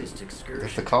 This wait, latest that's excursion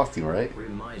the costume, right?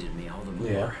 reminded me all the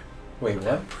more Yeah. Wait, of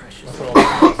what? how precious That's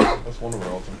what that's one of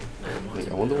our ultimate.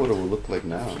 Like, I wonder what it would look like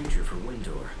now the future for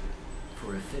Windor,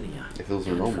 for Affinia, if it was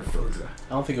her and normal for clothes. Fodra. I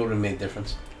don't think it would have made a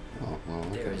difference. Oh, well,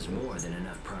 okay. There is more than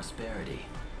enough prosperity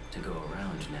to go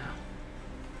around now.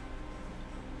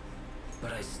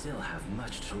 But I still have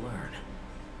much to learn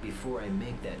before I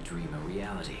make that dream a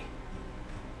reality.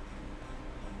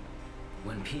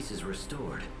 When peace is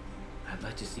restored, I'd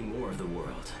like to see more of the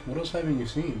world. What else haven't you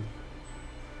seen?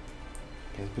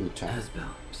 It's been a chance. Asbel,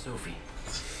 Sophie,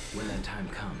 when that time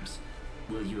comes,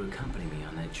 will you accompany me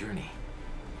on that journey?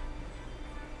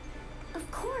 Of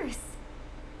course.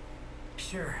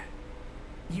 Sure.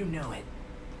 You know it.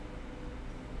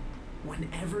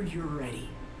 Whenever you're ready,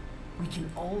 we can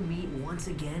all meet once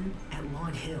again at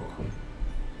Lawn Hill.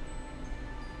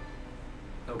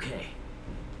 Okay.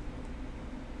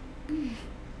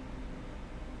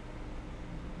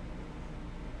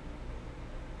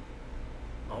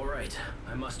 All right,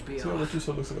 I must be See how off. much you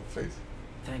so looks like a face.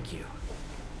 Thank you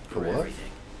For for what?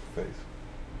 everything. Face.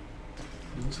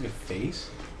 It looks like a face.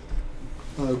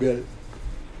 Oh, good.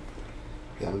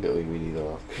 Yeah, I don't get what you mean either.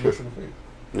 Looks like a face.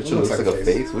 Richard looks like a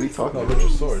face? What are you talking No, about?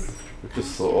 Richard's sword.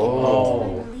 Richard's so. Oh.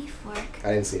 Oh. Relief work.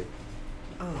 I didn't see it.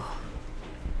 Oh.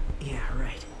 Yeah,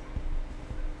 right.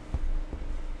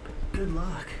 Good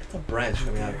luck. It's a branch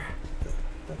coming out. There.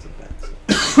 That's a bad.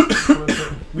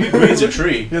 We agree it's a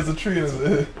tree. He has a tree in his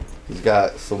head. He's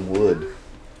got some wood.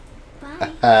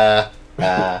 Bye.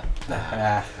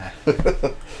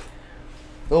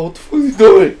 Oh, what the fuck is he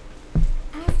doing?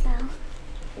 Asbel,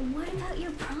 what about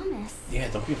your promise? Yeah,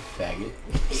 don't be a faggot.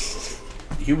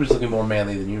 Huber's looking more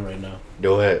manly than you right now.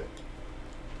 Go ahead.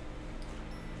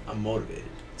 I'm motivated.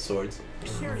 Swords.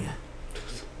 Sure, yeah.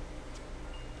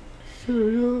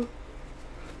 Sure, yeah.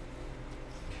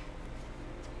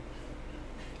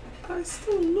 I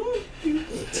still love you.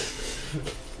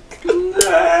 I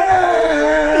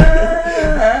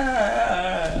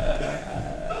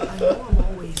know I'm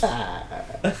always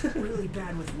really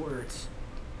bad with words,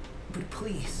 but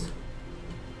please,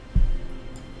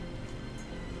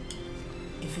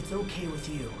 if it's okay with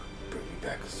you, Bring me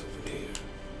back a souvenir.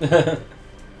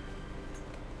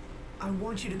 I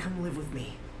want you to come live with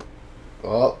me.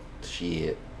 Oh,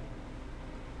 shit.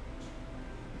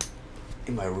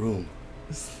 In my room.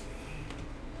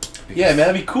 Yeah, man,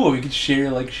 that'd be cool. We could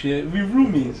share like shit. We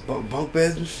roomies. Bunk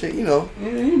beds and shit, you know.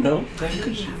 Yeah, you know.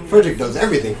 Frederick does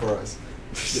everything for us.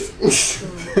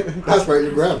 That's right,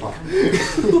 your grandpa. I'll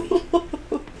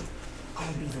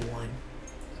be the one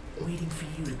waiting for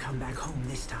you to come back home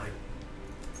this time.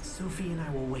 Sophie and I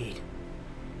will wait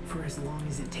for as long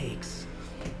as it takes.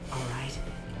 All right?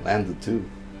 Lambda too.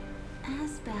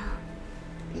 Asbel.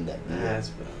 In that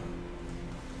Asbel.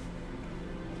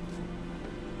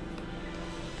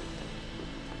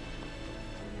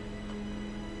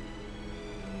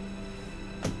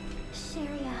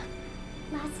 Sharia,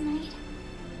 last night,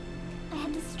 I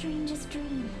had the strangest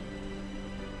dream.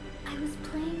 I was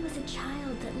playing with a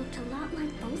child that looked a lot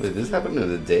like both Wait, of this you. happened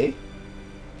in a day?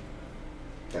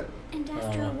 And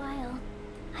after a while,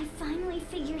 I finally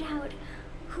figured out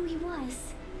who he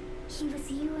was. He was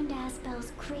you and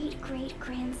Asbel's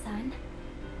great-great-grandson.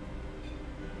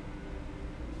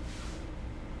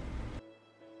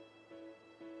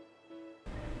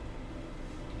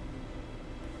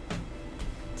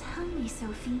 Tell me,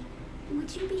 Sophie,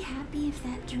 would you be happy if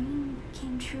that dream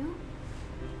came true?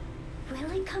 Will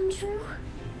it come true?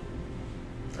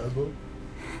 Asbel?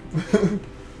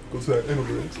 Go to that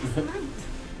immigrant.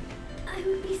 I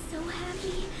would be so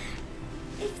happy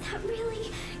if that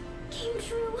really came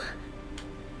true.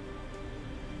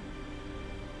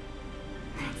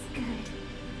 That's good.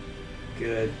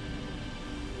 Good.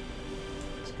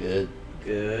 It's good.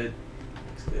 Good.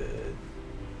 It's good.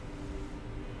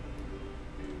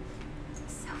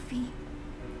 Sophie,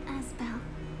 Asbel,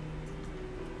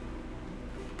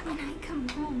 when I come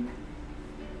home,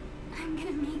 I'm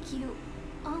gonna make you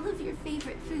all of your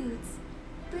favorite foods,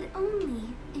 but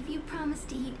only if you promise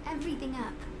to eat everything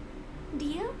up.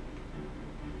 Deal?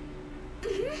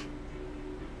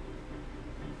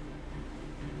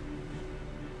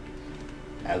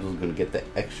 Asbel's gonna get that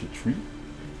extra treat.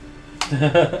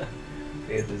 Get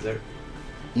dessert.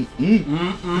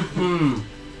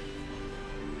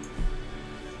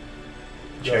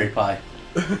 Cherry pie.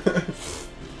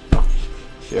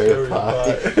 Cherry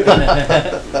pie.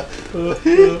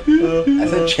 I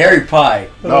said cherry pie.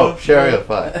 No, cherry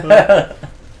pie.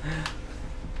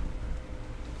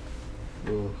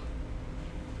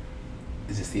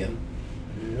 Is this the end?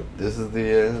 Yep. This is the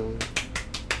end.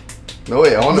 No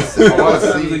wait, I want to see. I want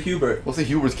to Who's the see. Hubert? We'll see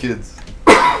Hubert's kids.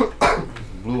 Blue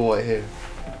and white hair.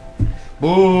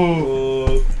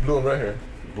 Boo. Blue and red hair.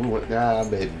 Blue, white, nah,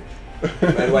 baby.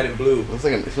 Red, white, and blue. Looks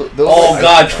like Oh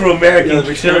God, true American Yeah,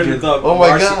 return children. of the Oh my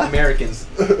Martian God. Americans.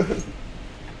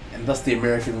 And thus the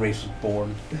American race was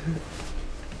born.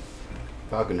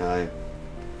 Falkenheim.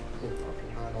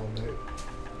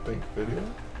 Think video?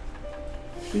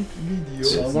 Think video.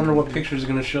 So I wonder what picture is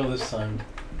gonna show this time.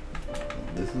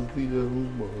 This is the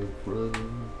end, my friend.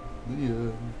 The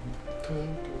end.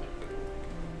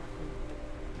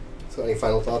 So, any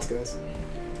final thoughts, guys?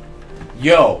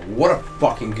 Yo, what a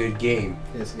fucking good game.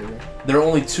 Yes, good. There are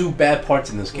only 2 bad parts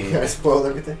in this I game. spoiled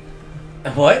everything.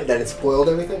 What? That it spoiled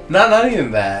everything. Not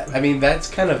even that. I mean, that's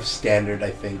kind of standard,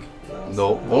 I think.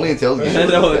 No, only in Tales game.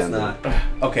 No, it's not.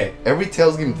 Okay. Every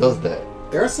Tales game does that.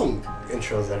 There are some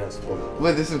intros that have spoiled.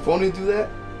 Wait, did Symphonia do that?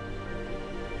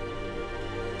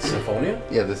 Symphonia?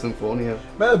 Yeah, the Symphonia.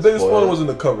 Man, the biggest spoiler was in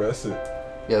the cover, that's it.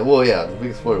 Yeah, well, yeah, the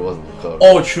biggest spoiler wasn't the cover.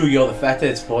 Oh, true, yo. The fact that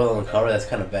it's spoiled on the cover, that's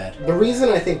kind of bad. The reason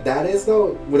I think that is,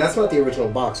 though, well, that's not the original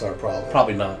box art, probably.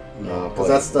 Probably not. No, Because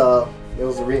that's the. It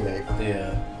was a remake.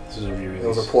 Yeah, this is a re-release. It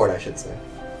was a port, I should say.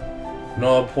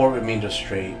 No, a port would mean just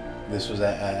straight. This was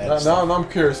at Now I'm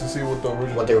curious to see what the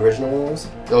original. What the original one was?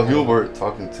 Oh, Hubert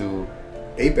talking to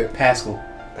 8-bit. Pascal.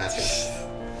 Pascal.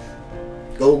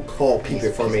 Go call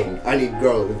Peter for me. I need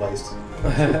girl advice.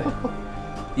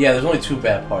 Yeah, there's only 2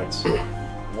 bad parts.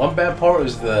 One bad part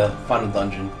was the final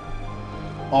dungeon.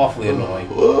 Awfully annoying.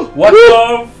 What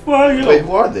the fuck? Wait,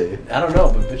 who are they? I don't know,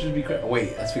 but bitches be crazy.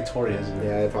 Wait, that's Victoria, isn't it?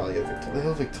 Yeah, it probably is Who Victoria. the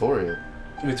hell's Victoria?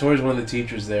 Victoria's one of the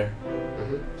teachers there.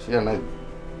 She got nice.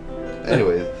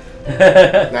 Anyways.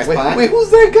 Nice pie? Wait, who's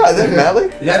that guy? Is that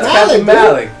Malik? That's Malik, Captain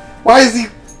Malik. Why is he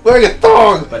wearing a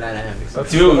thong? Banana hammock.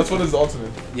 Dude. That's what his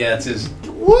alternate. Yeah, that's his.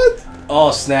 What?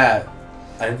 Oh, snap.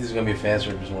 I think there's gonna be a fan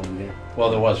service one in here. Well,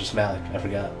 there was just Malik. I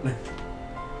forgot.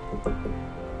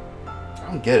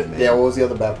 don't get it, man. Yeah, what was the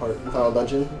other bad part? Final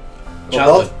dungeon?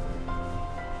 Childhood.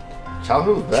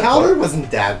 Childhood was bad. Childhood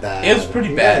wasn't that bad. It was pretty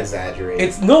You bad. gotta exaggerate.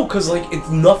 It's no, cause like it's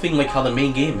nothing like how the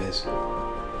main game is.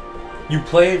 You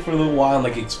play it for a little while and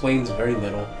like it explains very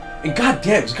little. And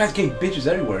goddamn, this guy's getting bitches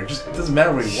everywhere. It just doesn't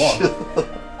matter where he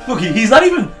walks. Look, he's not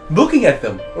even looking at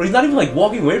them, or he's not even like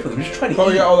walking away from them. He's just trying to. Oh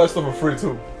eat yeah, all that stuff for free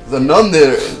too. There's a nun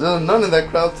there. There's a nun in that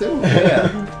crowd too.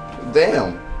 Yeah.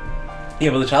 Damn. Yeah,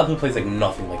 but the childhood plays like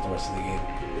nothing like the rest of the game.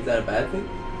 Is that a bad thing?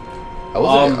 I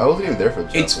wasn't even there for the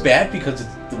childhood. It's bad because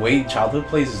the way childhood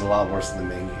plays is a lot worse than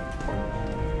the main game.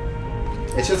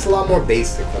 It's just a lot more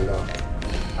basic than though.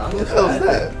 What the hell is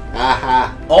that?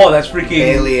 Aha. Oh, that's freaking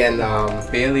Bailey and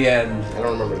Bailey and I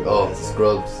don't remember the Oh, guy's name.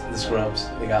 Scrubs. the Scrubs.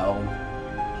 They got owned.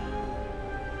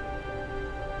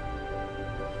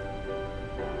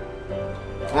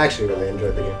 I actually really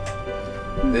enjoyed the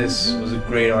game. This was a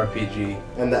great RPG.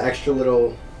 And the extra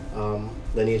little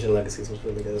Lineage and Legacies was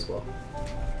really good as well.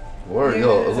 Word,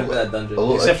 yo, Except for that dungeon. a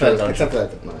little Except for extra, that dungeon. Except for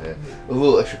that. No, yeah. A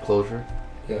little extra closure.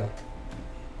 Yeah.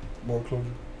 More closure.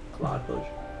 Claude closure.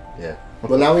 Yeah.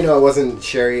 Well, now we know it wasn't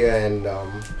Sharia and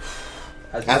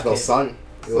Asbel's son.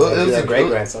 It was, a great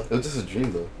grandson. It was just a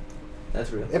dream, though.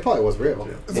 That's real. It probably was real.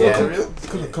 It's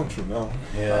gonna come true now.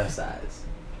 Yeah. Size.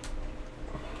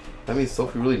 That means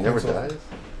Sophie really never dies?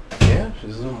 Yeah,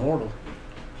 she's immortal.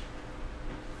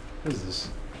 What is this?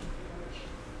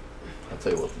 I'll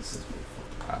tell you what this is.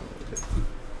 I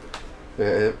don't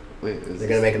know. Wait, is They're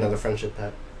gonna make another friendship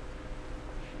pact.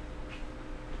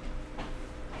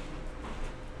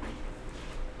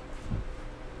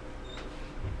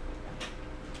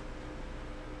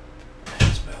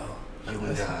 Asbel. You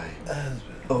and I.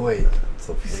 Oh wait,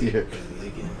 Sophie's here.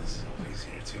 Sophie's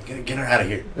here too. Get her out of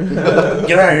here.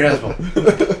 Get her out of here,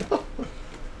 Asbel.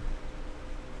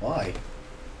 Why?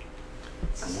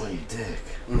 I want your dick.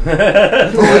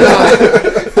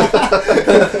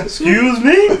 Excuse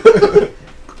me?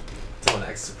 Don't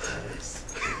act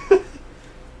surprised.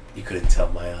 You couldn't tell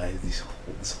my eyes this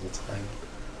whole time.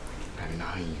 I'm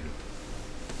not you.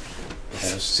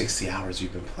 Those 60 hours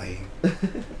you've been playing.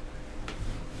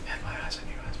 Had my eyes on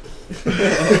you,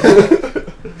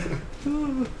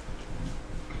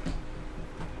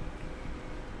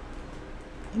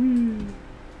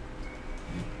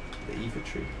 The Eva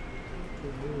tree.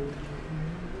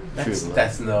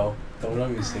 That's no. Don't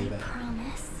let me say I that.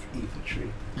 promise Eva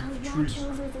tree. I'll watch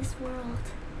over this world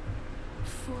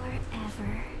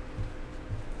forever.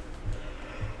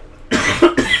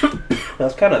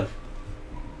 That's kind of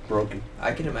broken.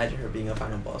 I can imagine her being a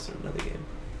final boss in another game.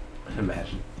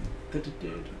 Imagine.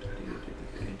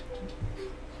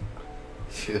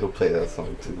 She'll play that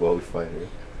song too while we fight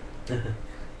her.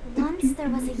 Once there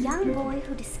was a young boy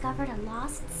who discovered a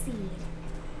lost seed.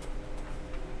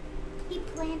 He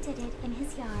planted it in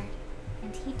his yard,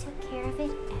 and he took care of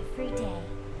it every day.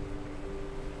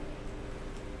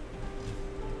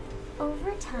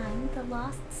 Over time, the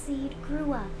lost seed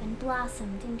grew up and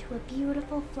blossomed into a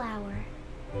beautiful flower.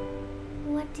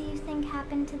 What do you think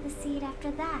happened to the seed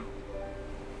after that?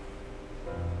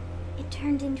 It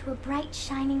turned into a bright,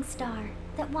 shining star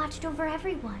that watched over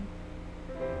everyone.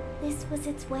 This was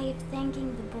its way of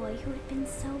thanking the boy who had been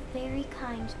so very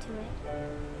kind to it.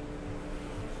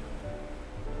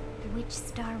 Which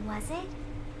star was it?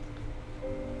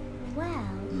 Well,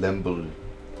 Lemble.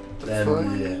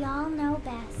 we all know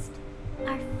best.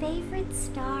 Our favorite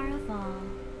star of all.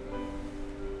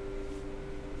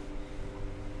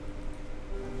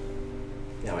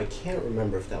 Now I can't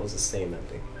remember if that was the same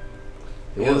ending.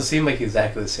 It doesn't seem like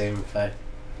exactly the same, in fact.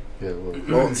 Yeah, it was.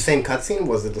 Well, the same cutscene?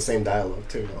 Was it the same dialogue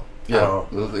too? No. Yeah, Oh.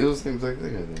 it was the same exact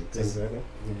thing, I think. Exactly.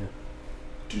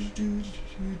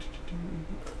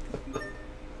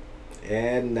 Yeah.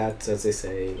 And that's, as they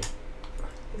say,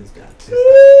 is that.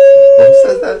 Who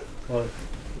says that? What?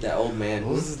 That old man.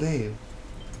 What was his name?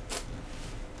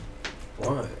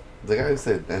 What? The guy who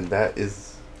said, and that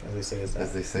is, As they say, is that.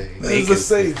 as they say. This is the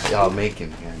sage. Y'all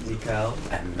making, man. Mikal.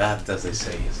 And that, as they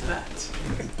say, is that.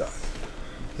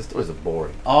 This stories are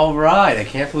boring. Alright, I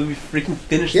can't believe we freaking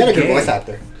finished He had the a good game. voice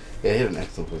actor. Yeah, he had an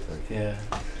excellent voice actor. Yeah.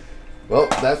 Well,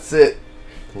 that's it.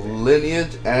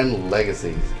 Lineage and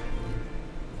Legacies.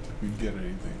 We get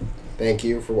anything. Thank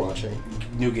you for watching.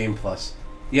 New Game Plus.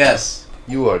 Yes.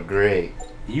 You are great.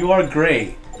 You are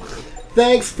great.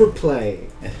 Thanks for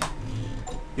playing.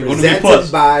 You're going to Game Presented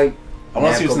Plus. by I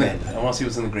want to see what's in Nakomen. the, I want to see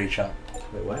what's in the Great Shop.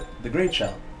 Wait, what? The Great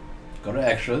Shop. Go to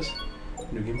Extras.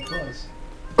 New Game Plus.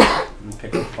 And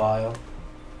pick a file.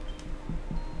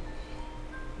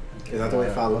 Is that the way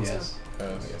file looks?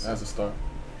 Yes. As a start.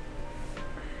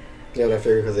 Yeah, but I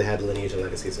figured because they had Lineage and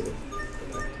Legacies in it.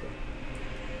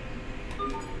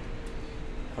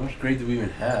 How much grade do we even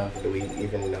have? Do we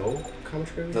even know how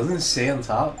much grade? Doesn't it say on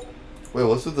top? Wait,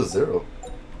 what's with the 0?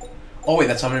 Oh wait,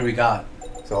 that's how many we got.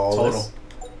 So all total. this.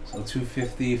 So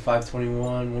 250, 521,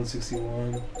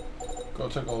 161. Go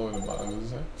check all the way to the bottom.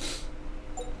 Does it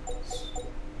say?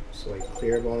 So like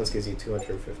clear bonus gives you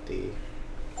 250.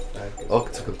 Oh,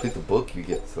 to complete the book, you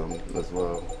get some as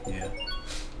well. Yeah.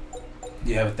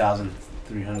 You have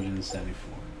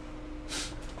 1,374.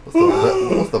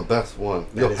 What's the best one?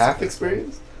 That Yo, is the half best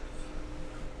experience?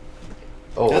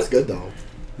 Oh, That's good though.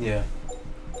 Yeah.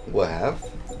 What, half?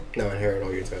 No, inherit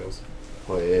all your titles.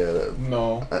 Oh, yeah.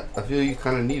 No. I feel you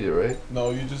kind of need it, right? No,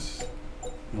 you just...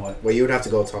 What? Well, you would have to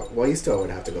go talk. Well, you still would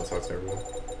have to go talk to everyone.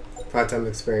 5 times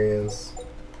experience,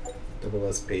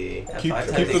 double SP. Yeah, Keep 5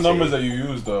 times the the numbers experience. that you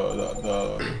use,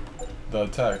 the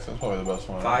attacks. That's probably the best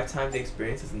one. 5 times the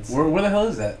experience is insane. Where the hell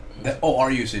is that? Oh, R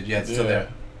usage. Yeah, it's still there.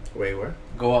 Wait, where?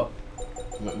 Go up.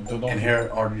 No,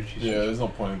 Inherit R usage. Yeah, there's no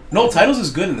point. No, titles is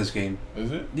good in this game.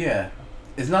 Is it? Yeah.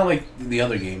 It's not like the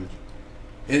other game.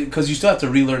 Because you still have to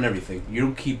relearn everything. You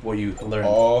don't keep what you learned.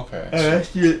 Oh, okay.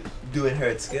 Unless you do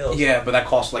inherit skills. Yeah, but that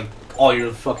costs like all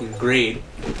your fucking grade.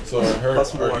 So I heard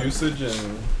Plus more. art usage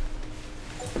and...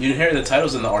 You inherit the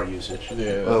titles and the art usage.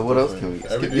 Yeah. What else can we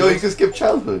skip? Everything Yo, you else- can skip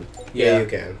childhood. Yeah, you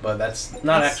can. But that's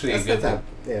not actually That's a good not thing.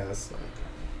 that. Yeah, that's not.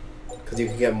 Because you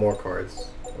can get more cards.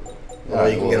 Yeah, Well,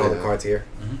 you can get all yeah. the cards here.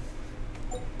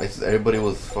 Like, everybody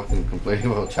was fucking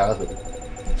complaining about childhood.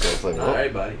 So it's like, Not oh.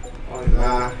 everybody.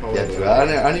 Nah, Yeah, true. I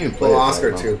didn't even play Well, it,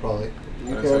 Oscar so I too, don't know. probably. I You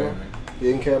didn't care say about? anything. You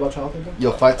didn't care about childhood though?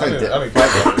 Yo, 5 times, I didn't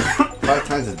five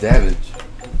times the damage.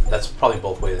 That's probably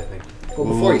both ways, I think. Well,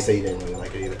 before Ooh. you say you didn't really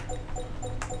like it either.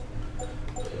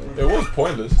 It was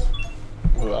pointless.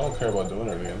 Well, I don't care about doing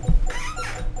it again.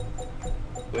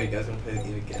 Wait, you guys gonna play the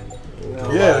game again?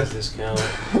 No. Yeah. Discount.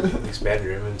 Expand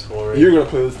your inventory. You're gonna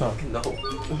play this time. No.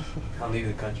 Can't leave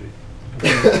the country.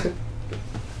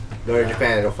 Go to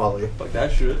Japan, it'll follow you. Fuck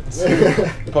that shit.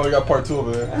 You probably got part 2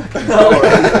 over there.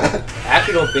 I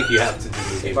actually don't think you have to do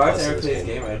the game. If I was plus to ever in play this this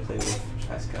game, I'd play with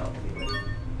Pascal anyway.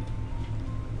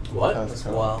 What? That's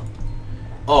a while.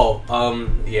 Oh,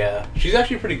 yeah. She's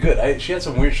actually pretty good. She had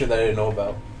some weird shit that I didn't know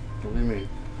about. What do you mean?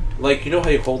 Like, you know how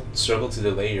you hold circle to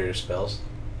delay your spells?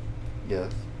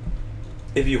 Yes.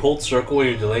 If you hold circle when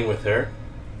you're delaying with her,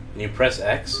 and you press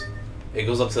X, it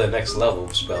goes up to the next level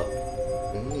of spell.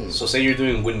 So say you're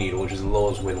doing Wind Needle, which is the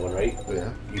lowest wind one, right?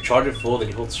 Yeah. You charge it full, then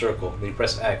you hold circle, then you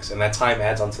press X, and that time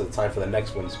adds onto the time for the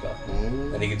next wind spell.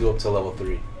 And you can do up to level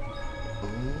 3.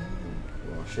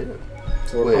 Well, shit.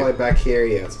 So we're Wait. probably back here,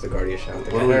 yeah, it's the Guardian Shadow.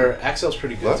 And her Axel's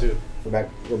pretty good What? too.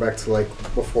 We're back to like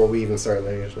before we even started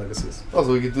Lineage and Legacies. Oh,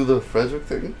 so we could do the Frederick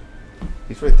thing?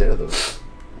 He's right there, though.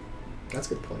 That's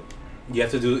a good point. You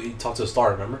have to talk to the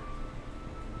star, remember?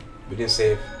 We didn't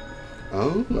save.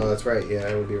 Oh? No, that's right, yeah,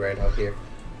 it would be right out here.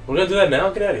 We're gonna do that now?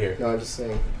 Get out of here. No, I'm just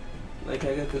saying. Like,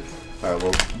 I got this. Alright,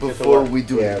 well, before we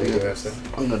do Yeah, we anything do else,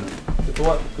 have to. I'm gonna... For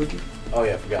what? Cookie? Oh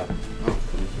yeah, I forgot. Oh,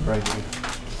 right here.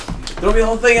 Throw me the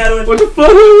whole thing out of it. What the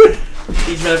fuck?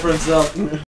 Each man for himself.